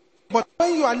feet. But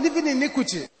when you are living in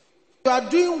iniquity, you are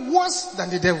doing worse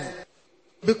than the devil,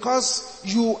 because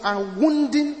you are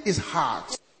wounding his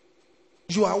heart.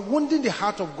 You are wounding the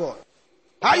heart of God.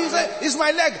 How you say, it's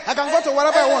my leg, I can go to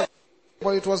wherever I want. But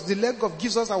it was the leg of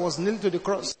Jesus that was nailed to the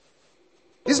cross.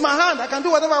 It's my hand, I can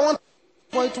do whatever I want.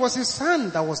 But it was his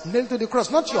hand that was nailed to the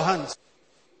cross, not your hand.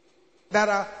 There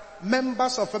are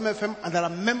members of MFM and there are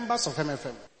members of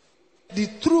MFM. The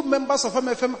true members of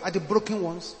MFM are the broken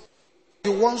ones.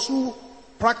 The ones who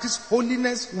practice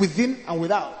holiness within and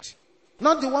without.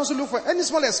 Not the ones who look for any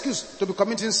small excuse to be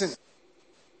committing sin.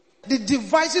 The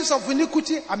devices of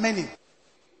iniquity are many.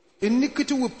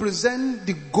 Iniquity will present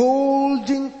the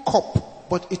golden cup,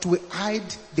 but it will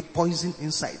hide the poison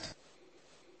inside.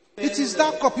 It is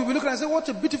that cup. You will look at it and say, what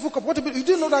a beautiful cup. You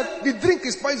do know that the drink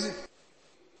is poison.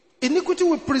 Iniquity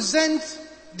will present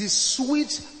the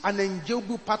sweet and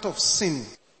enjoyable part of sin.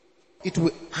 It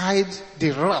will hide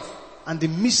the wrath and the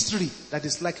mystery that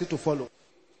is likely to follow.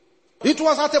 It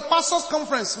was at a pastor's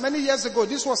conference many years ago.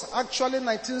 This was actually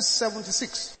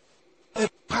 1976. A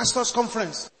pastor's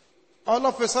conference. All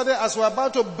of a sudden, as we're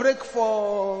about to break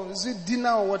for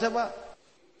dinner or whatever,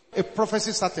 a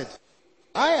prophecy started.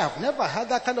 I have never had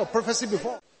that kind of prophecy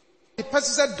before. The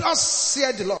person said, thus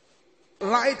saith the Lord,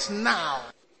 right now,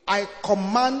 I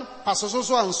command Pastor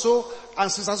so and so and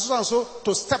Sister so and so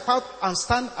to step out and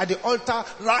stand at the altar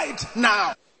right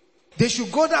now. They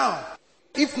should go down.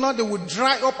 If not, they will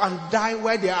dry up and die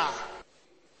where they are.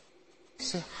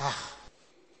 Say,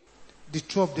 The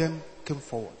two of them came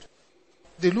forward.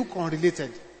 They look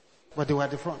unrelated, but they were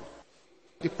at the front.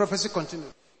 The prophecy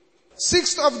continued.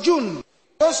 6th of June,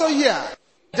 also here.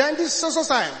 Then this social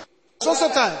time,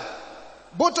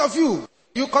 both of you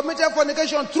committed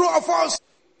fornication, true or false?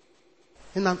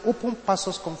 In an open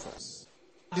pastor's conference.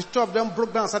 The two of them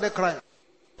broke down and started crying.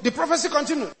 The prophecy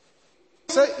continued.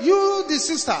 Say, you, the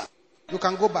sister, you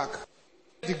can go back.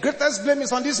 The greatest blame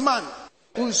is on this man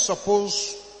who is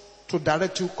supposed to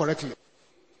direct you correctly.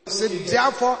 Say,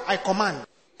 therefore, I command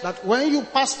that when you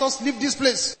pastors leave this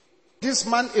place, this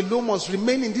man alone must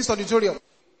remain in this auditorium.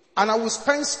 And I will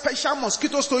spend special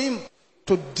mosquitoes to him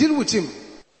to deal with him.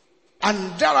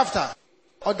 And thereafter,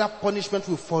 other punishment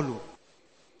will follow.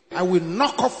 I will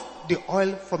knock off the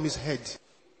oil from his head.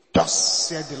 Thus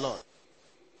said the Lord.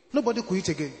 Nobody could eat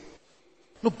again.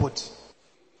 Nobody.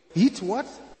 Eat what?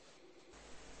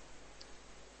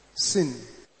 Sin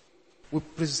will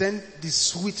present the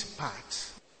sweet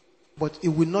part, but it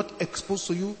will not expose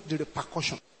to you the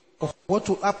repercussion of what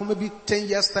will happen maybe 10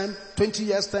 years time, 20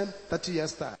 years time, 30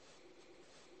 years time.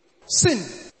 Sin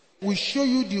will show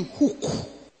you the hook,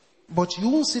 but you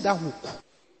won't see that hook.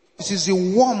 It is a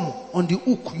worm on the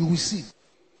hook you will see.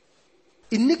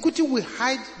 Iniquity will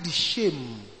hide the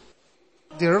shame,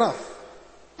 the wrath,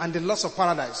 and the loss of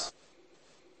paradise.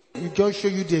 It will just show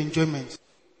you the enjoyment.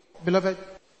 Beloved,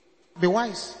 be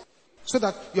wise, so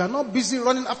that you are not busy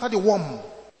running after the worm.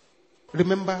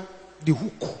 Remember the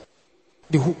hook.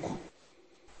 The hook.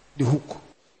 The hook.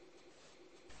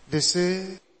 They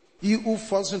say, he who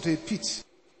falls into a pit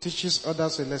teaches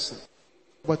others a lesson.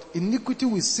 But iniquity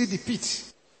will see the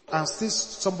pit and still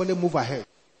somebody move ahead.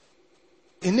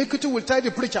 Iniquity will tell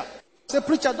the preacher, say,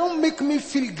 preacher, don't make me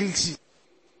feel guilty.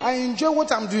 I enjoy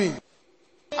what I'm doing.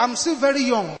 I'm still very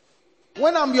young.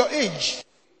 When I'm your age,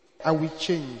 I will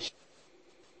change.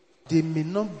 There may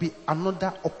not be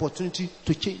another opportunity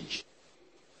to change.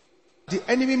 The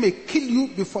enemy may kill you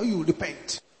before you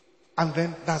repent. And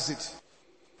then that's it.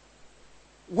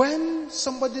 When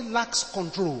somebody lacks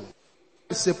control,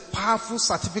 it's a powerful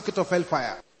certificate of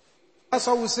hellfire. That's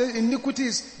why we say iniquity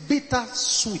is bitter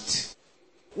sweet.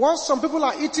 What some people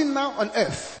are eating now on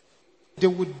earth, they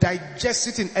will digest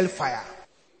it in hellfire.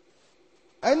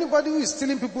 Anybody who is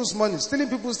stealing people's money, stealing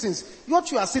people's things,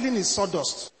 what you are stealing is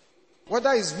sawdust.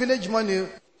 Whether it's village money,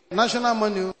 national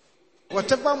money,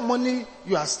 whatever money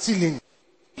you are stealing,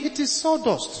 it is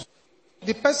sawdust.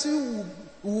 The person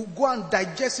will go and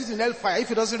digest it in hellfire if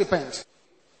he doesn't repent.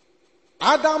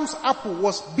 Adam's apple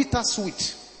was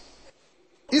bittersweet.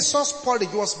 Esau's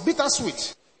porridge was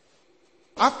bittersweet.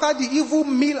 After the evil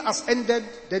meal has ended,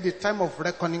 then the time of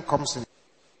reckoning comes in.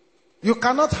 You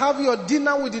cannot have your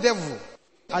dinner with the devil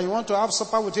and you want to have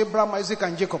supper with Abraham, Isaac,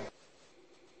 and Jacob.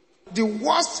 The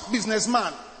worst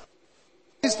businessman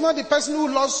is not the person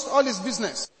who lost all his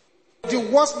business. The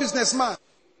worst businessman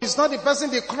is not the person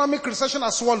the economic recession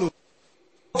has swallowed.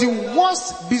 The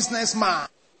worst businessman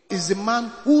is the man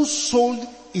who sold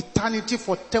eternity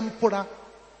for temporal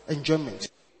enjoyment.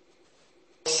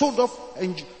 Sold off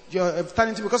your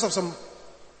eternity because of some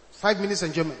 5 minutes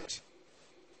enjoyment.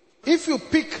 If you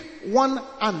pick one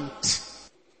ant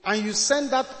and you send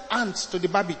that ant to the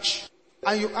babbage,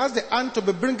 and you ask the ant to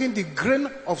be bringing the grain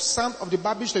of sand of the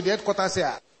babbage to the headquarters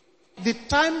here, the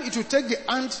time it will take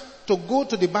the ant to go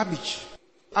to the babbage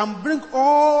and bring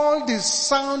all the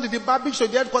sand in the babbage to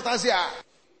the headquarters here,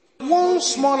 one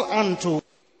small ant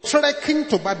trekking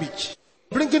to babbage,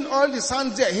 bringing all the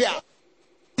sand there here,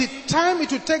 the time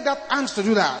it will take that ant to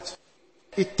do that,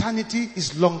 eternity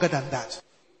is longer than that.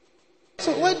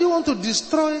 So why do you want to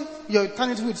destroy your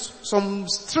eternity with some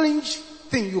strange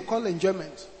thing you call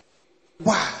enjoyment?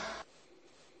 Why?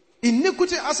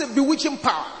 Iniquity has a bewitching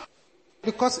power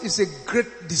because it's a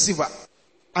great deceiver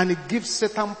and it gives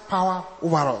Satan power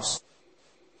over us.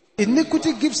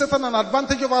 Iniquity gives Satan an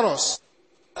advantage over us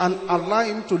and allow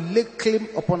him to lay claim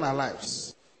upon our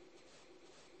lives.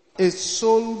 A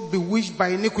soul bewitched by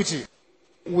iniquity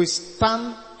will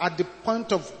stand at the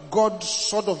point of God's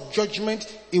sword of judgment.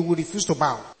 He will refuse to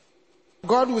bow.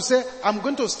 God will say, I'm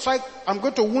going to strike, I'm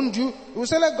going to wound you. He will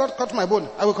say, let God cut my bone.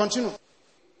 I will continue.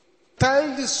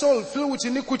 Tell the soul filled with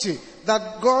iniquity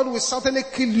that God will certainly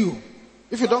kill you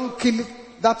if you don't kill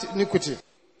that iniquity.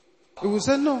 He will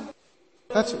say no,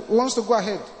 that he wants to go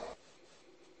ahead.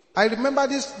 I remember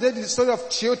the story of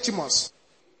Theotimus.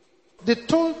 They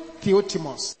told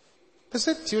Theotimus, they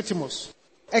said, Theotimus,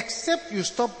 except you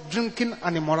stop drinking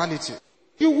and immorality,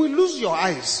 you will lose your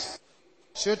eyes.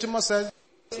 Theotimus said,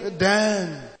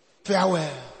 then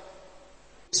farewell,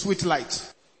 sweet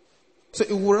light. So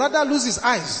he would rather lose his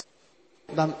eyes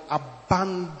than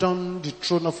abandon the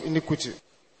throne of iniquity.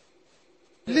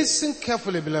 Listen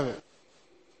carefully, beloved.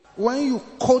 When you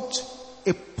coat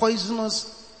a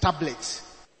poisonous tablet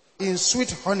in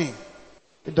sweet honey,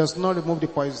 it does not remove the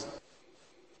poison.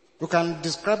 You can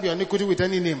describe your iniquity with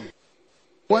any name.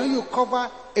 When you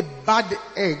cover a bad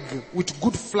egg with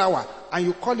good flour and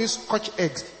you call it Scotch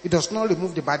eggs, it does not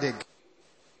remove the bad egg.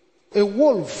 A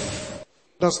wolf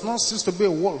does not cease to be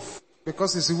a wolf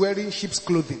because he's wearing sheep's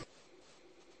clothing.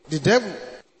 The devil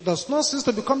does not cease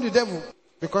to become the devil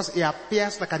because he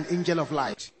appears like an angel of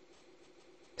light.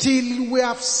 Till we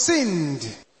have sinned,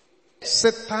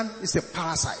 Satan is a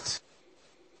parasite.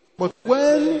 But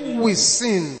when we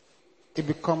sin, he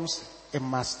becomes a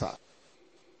master.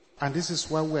 And this is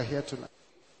why we are here tonight.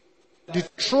 The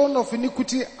throne of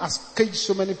iniquity has caged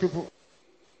so many people.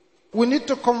 We need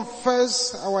to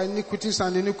confess our iniquities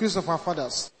and the iniquities of our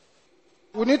fathers.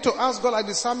 We need to ask God like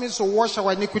the psalmist to wash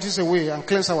our iniquities away and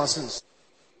cleanse our sins.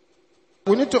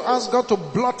 We need to ask God to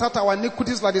blot out our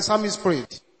iniquities like the psalmist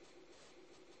prayed.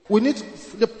 We need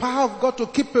the power of God to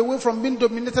keep away from being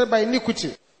dominated by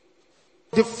iniquity.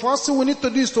 The first thing we need to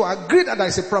do is to agree that there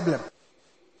is a problem.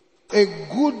 A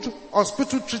good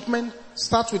hospital treatment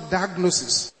starts with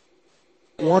diagnosis.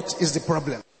 What is the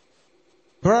problem?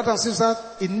 Brothers and sisters,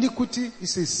 iniquity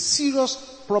is a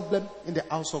serious problem in the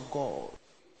house of God.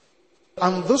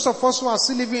 And those of us who are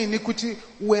still living in iniquity,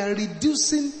 we're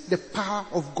reducing the power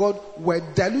of God, we're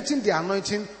diluting the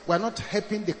anointing, we're not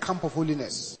helping the camp of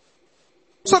holiness.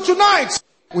 So tonight,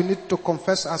 we need to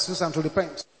confess our sins and to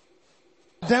repent.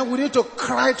 Then we need to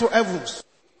cry to heavens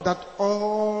that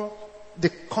all the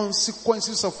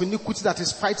consequences of iniquity that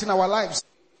is fighting our lives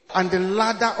and the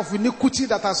ladder of iniquity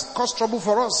that has caused trouble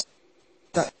for us,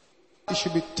 that it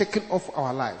should be taken off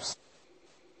our lives.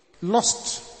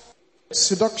 Lust,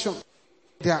 seduction,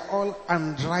 they are all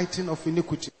handwriting of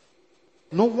iniquity.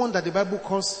 No wonder the Bible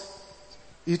calls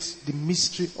it the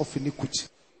mystery of iniquity.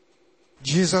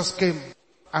 Jesus came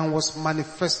and was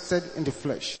manifested in the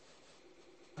flesh.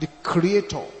 The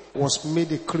Creator was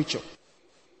made a creature.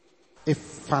 A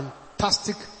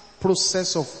fantastic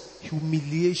process of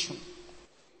humiliation.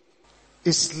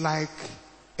 It's like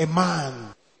a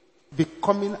man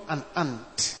becoming an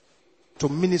ant to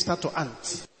minister to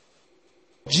ants.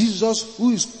 Jesus,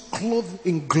 who is clothed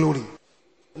in glory,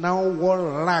 now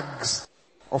wore rags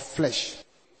of flesh.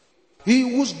 He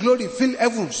whose glory filled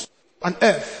heavens and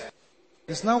earth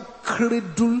is now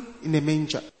cradled in a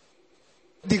manger.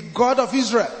 The God of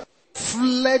Israel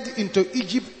fled into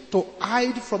Egypt to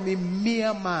hide from a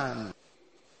mere man.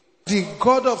 The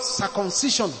God of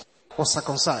circumcision was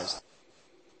circumcised.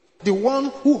 The one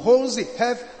who holds the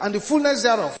earth and the fullness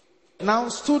thereof now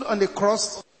stood on the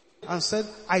cross and said,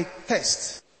 I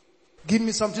thirst. Give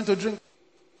me something to drink.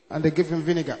 And they gave him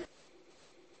vinegar.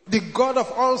 The God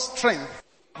of all strength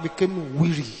became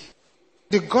weary.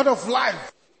 The God of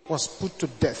life was put to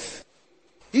death.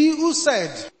 He who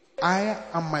said, I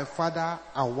and my Father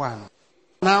are one,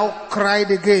 now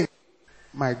cried again,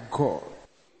 my God,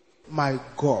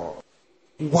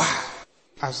 why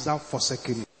hast thou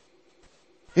forsaken me?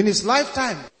 In his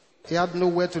lifetime, he had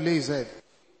nowhere to lay his head.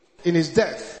 In his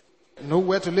death,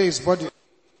 nowhere to lay his body.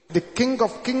 The King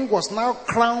of Kings was now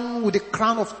crowned with a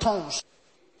crown of thorns.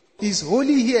 His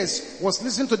holy ears was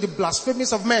listening to the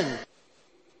blasphemies of men.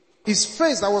 His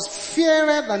face that was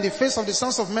fairer than the face of the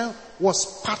sons of men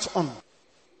was spat on.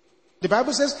 The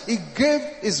Bible says he gave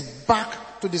his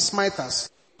back to the smiters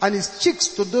and his cheeks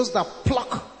to those that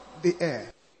pluck the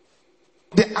air.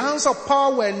 The hands of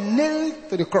power were nailed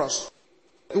to the cross.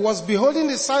 He was beholding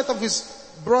the sight of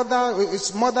his brother,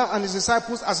 his mother and his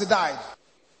disciples as he died.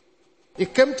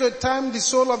 It came to a time the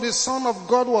soul of the Son of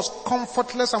God was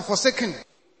comfortless and forsaken.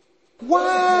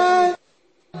 Why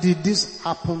did this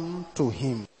happen to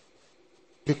him?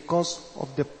 Because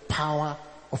of the power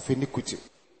of iniquity.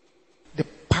 The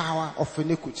power of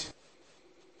iniquity.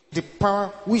 The power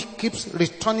which keeps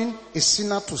returning a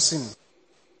sinner to sin.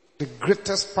 The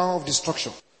greatest power of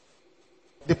destruction.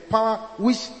 The power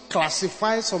which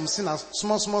classifies some sin as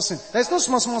small sin. There is no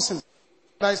small sin.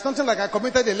 There is nothing like I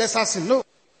committed a lesser sin. No.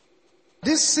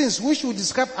 These sins which we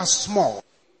describe as small,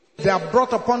 they are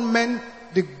brought upon men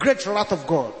the great wrath of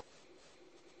God.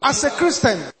 As a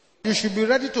Christian, you should be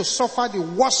ready to suffer the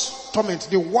worst torment,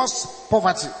 the worst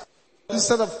poverty,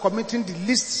 instead of committing the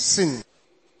least sin.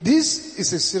 This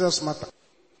is a serious matter.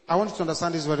 I want you to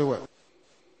understand this very well.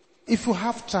 If you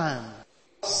have time,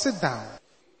 sit down.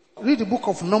 Read the book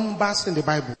of Numbers in the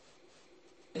Bible.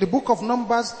 The book of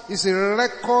Numbers is a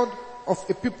record of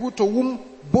a people to whom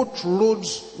both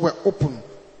roads were open.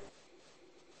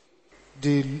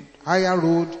 The higher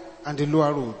road and the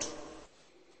lower road.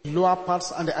 Lower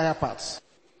parts and the higher parts.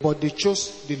 But they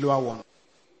chose the lower one.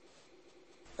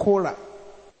 Korah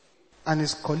and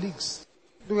his colleagues,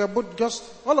 they were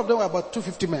all of them were about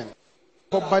 250 men.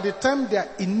 But by the time their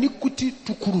iniquity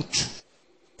took root,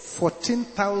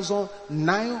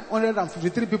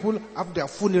 14,953 people have their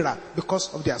funeral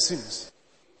because of their sins.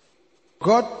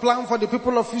 God planned for the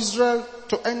people of Israel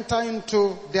to enter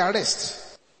into their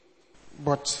rest.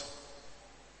 But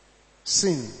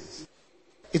sin,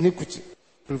 iniquity,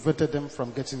 prevented them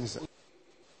from getting inside.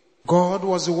 God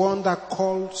was the one that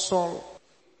called Saul.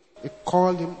 He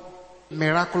called him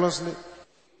miraculously,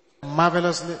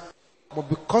 marvelously. But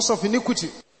because of iniquity,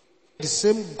 the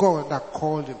same God that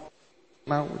called him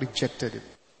now rejected him.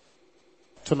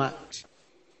 Tonight,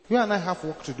 you and I have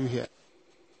work to do here.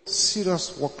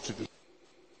 Serious work to do.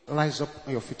 Rise up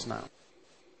on your feet now.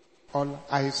 All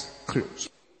eyes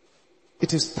closed.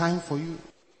 It is time for you.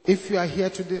 If you are here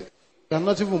today, you are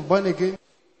not even born again,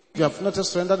 you have not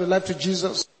surrendered your life to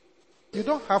Jesus, you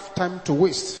don't have time to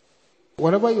waste.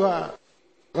 Wherever you are,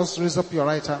 just raise up your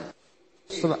right hand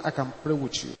so that I can pray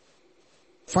with you.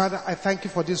 Father, I thank you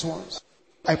for these ones.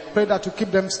 I pray that you keep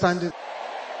them standing.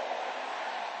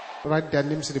 Write their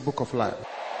names in the book of life.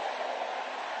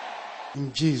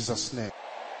 In Jesus' name.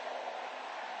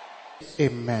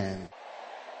 Amen.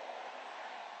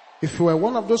 If you are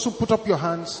one of those who put up your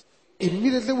hands,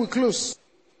 immediately we close.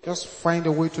 Just find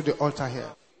a way to the altar here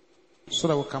so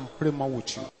that we can pray more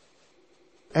with you.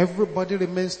 Everybody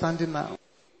remain standing now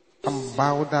and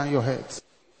bow down your heads.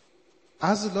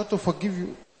 Ask the Lord to forgive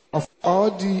you of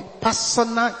all the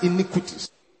personal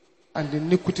iniquities and the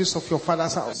iniquities of your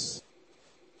father's house.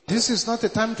 This is not a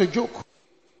time to joke.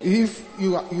 If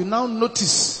you now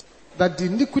notice that the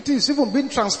iniquity is even being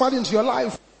transferred into your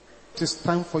life, it is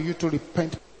time for you to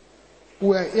repent.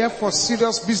 We are here for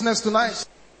serious business tonight.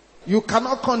 You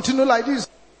cannot continue like this.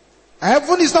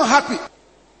 Heaven is not happy.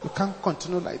 You can't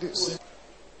continue like this.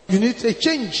 You need a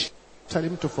change. Tell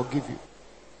him to forgive you.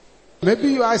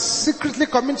 Maybe you are secretly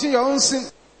committing your own sin,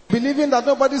 believing that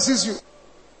nobody sees you.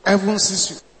 Heaven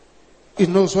sees you.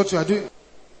 He knows what you are doing.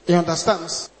 He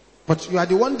understands. But you are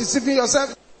the one deceiving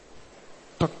yourself.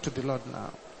 Talk to the Lord now.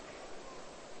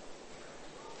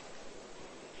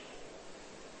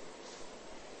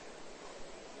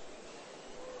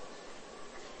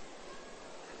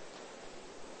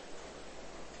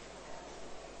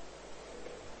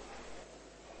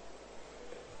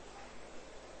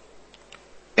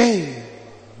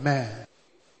 Amen.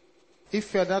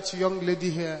 If you're that young lady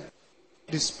here,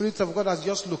 the Spirit of God has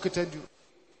just located you.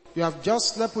 You have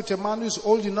just slept with a man who is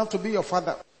old enough to be your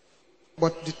father.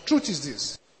 But the truth is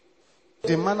this.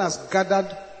 The man has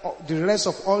gathered the rest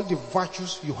of all the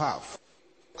virtues you have.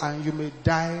 And you may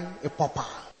die a pauper.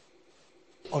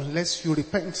 Unless you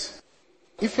repent.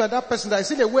 If you are that person, there is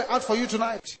still a way out for you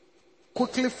tonight.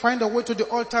 Quickly find a way to the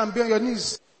altar and be on your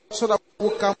knees. So that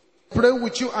we can pray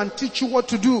with you and teach you what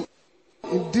to do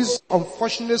in this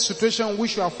unfortunate situation in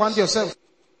which you have found yourself.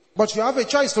 But you have a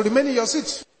choice to remain in your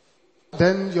seat.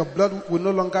 Then your blood will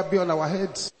no longer be on our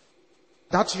heads.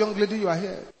 That young lady you are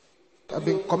here, you have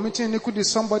been committing iniquity with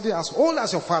somebody as old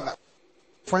as your father.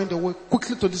 Find a way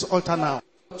quickly to this altar now,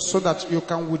 so that you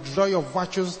can withdraw your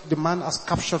virtues the man has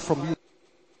captured from you.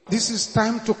 This is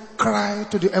time to cry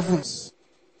to the heavens.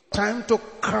 Time to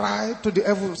cry to the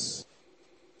heavens.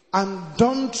 And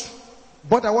don't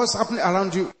bother what's happening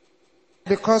around you.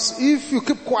 Because if you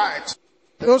keep quiet,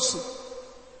 those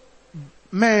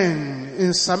men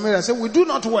in Samaria say, we do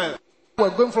not well.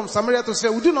 We're going from Samaria to say,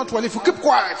 we do not well. If you keep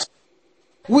quiet,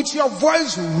 with your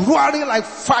voice roaring like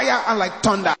fire and like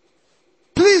thunder.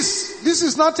 Please, this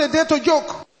is not a day to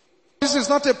joke. This is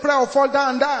not a prayer of fall down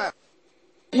and die.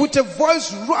 With a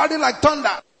voice roaring like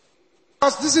thunder.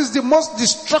 Because this is the most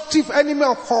destructive enemy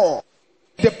of all.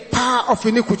 The power of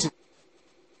iniquity.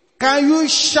 Can you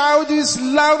shout this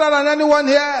louder than anyone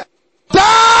here?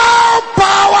 Thou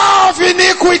power of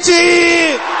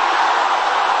iniquity,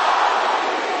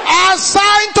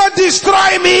 assigned to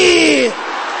destroy me.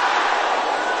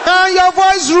 And your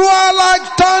voice roar like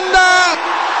thunder.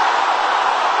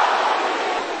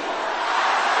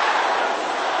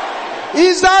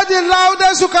 Is that the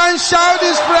loudest you can shout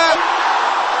this prayer?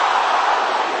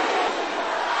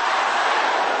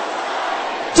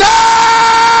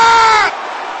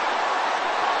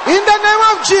 In the name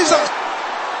of Jesus,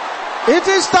 it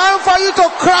is time for you to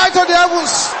cry to the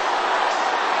heavens.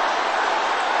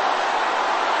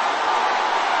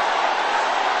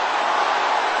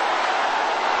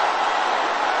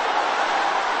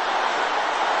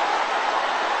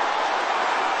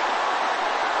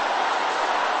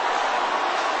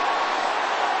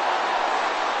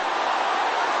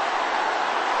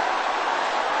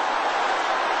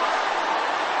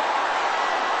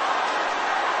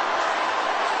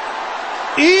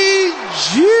 In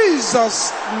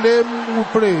Jesus' name we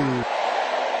pray.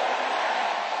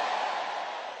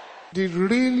 The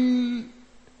real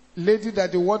lady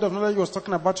that the word of knowledge was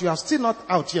talking about, you are still not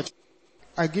out yet.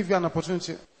 I give you an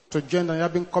opportunity to join them. You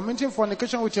have been committing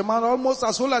fornication with a man almost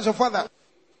as old as your father.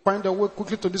 Find a way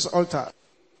quickly to this altar.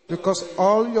 Because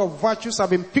all your virtues have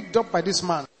been picked up by this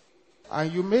man.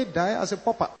 And you may die as a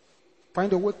pauper.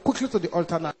 Find a way quickly to the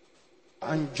altar now.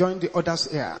 And join the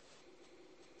others here.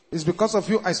 It's because of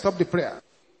you I stopped the prayer.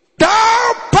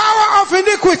 Thou power of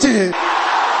iniquity,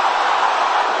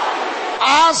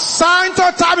 assigned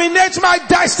to terminate my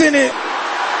destiny.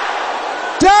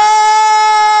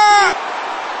 Die!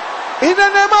 In the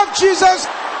name of Jesus.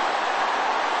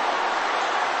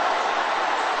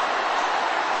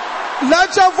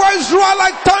 Let your voice roar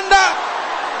like thunder.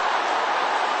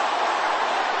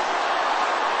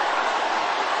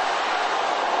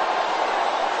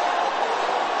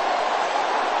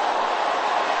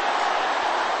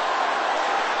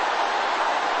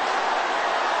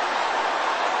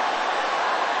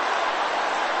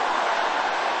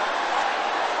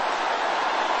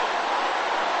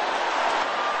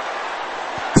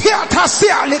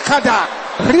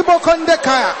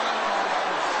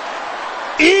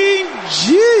 In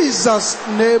Jesus'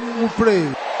 name we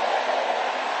pray.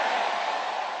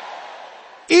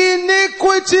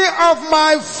 Iniquity of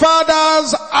my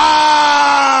father's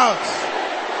house,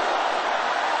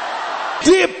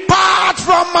 depart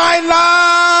from my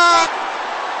life.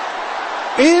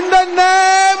 In the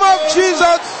name of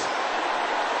Jesus.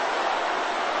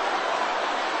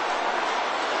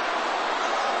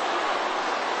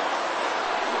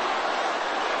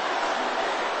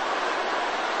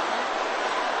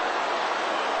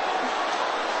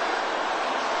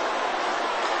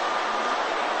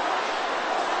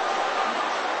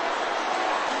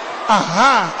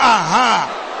 Aha, aha,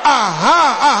 aha,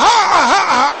 aha, aha,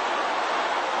 aha.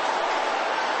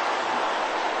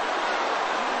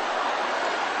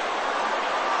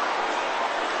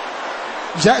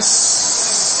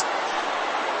 Yes.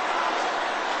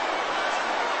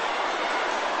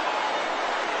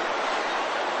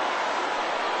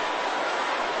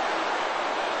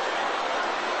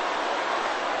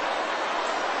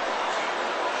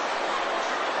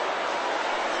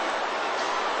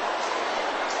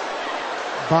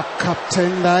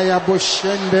 Bakatenda ya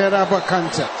boshendera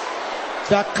bakanta.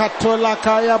 Dakatola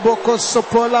kaya boko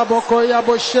sopola boko ya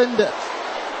boshende.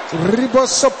 Ribo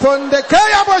soponde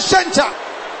kaya boshenta.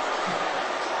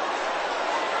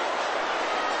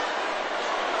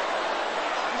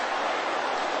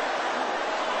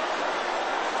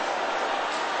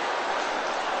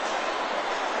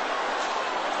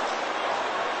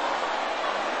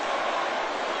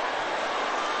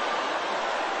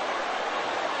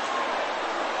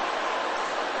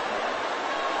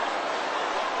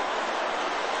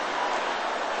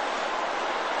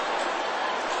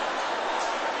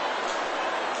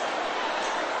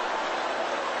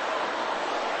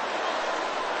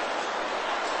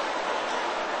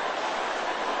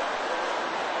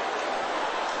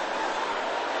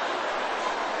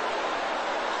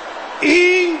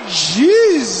 In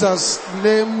Jesus'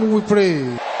 name we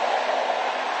pray.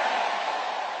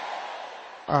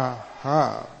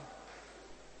 Aha.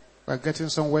 We're getting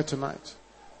somewhere tonight.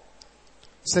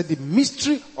 Said the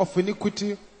mystery of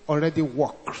iniquity already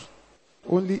works.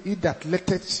 Only he that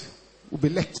letteth will be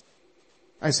let.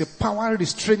 As a power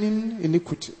restraining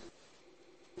iniquity.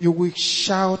 You will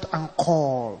shout and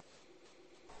call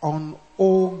on,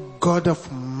 O God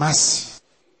of mercy,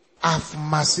 have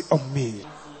mercy on me.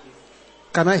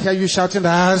 Can I hear you shouting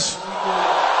that?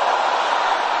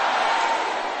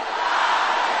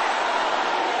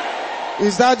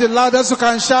 Is that the loudest you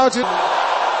can shout it?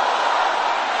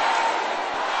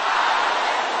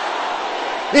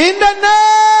 In the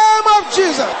name of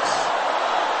Jesus.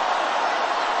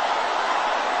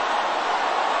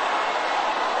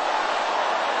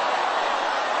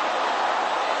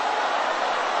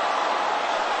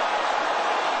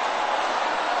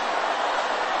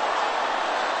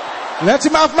 Let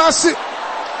him have mercy.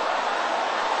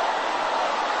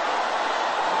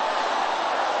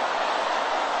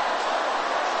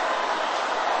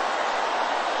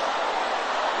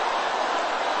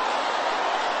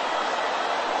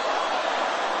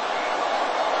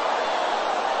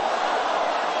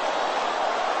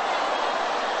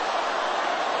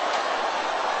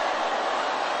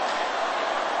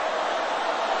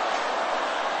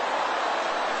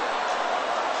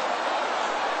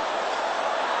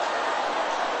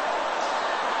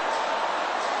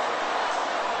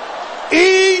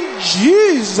 In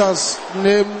Jesus'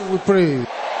 name we pray.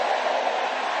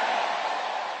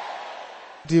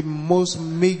 The most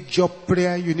major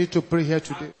prayer you need to pray here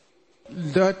today.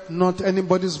 Let not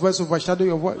anybody's voice overshadow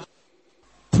your voice.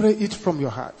 Pray it from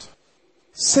your heart.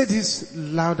 Say this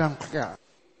loud and clear.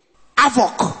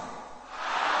 Havoc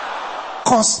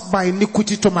caused by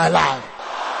iniquity to my life.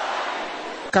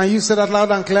 Can you say that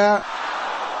loud and clear?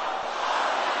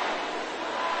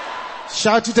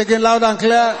 Shout it again loud and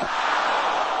clear.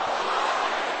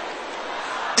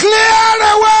 Clear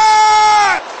the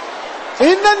way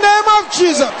in the name of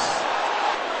Jesus.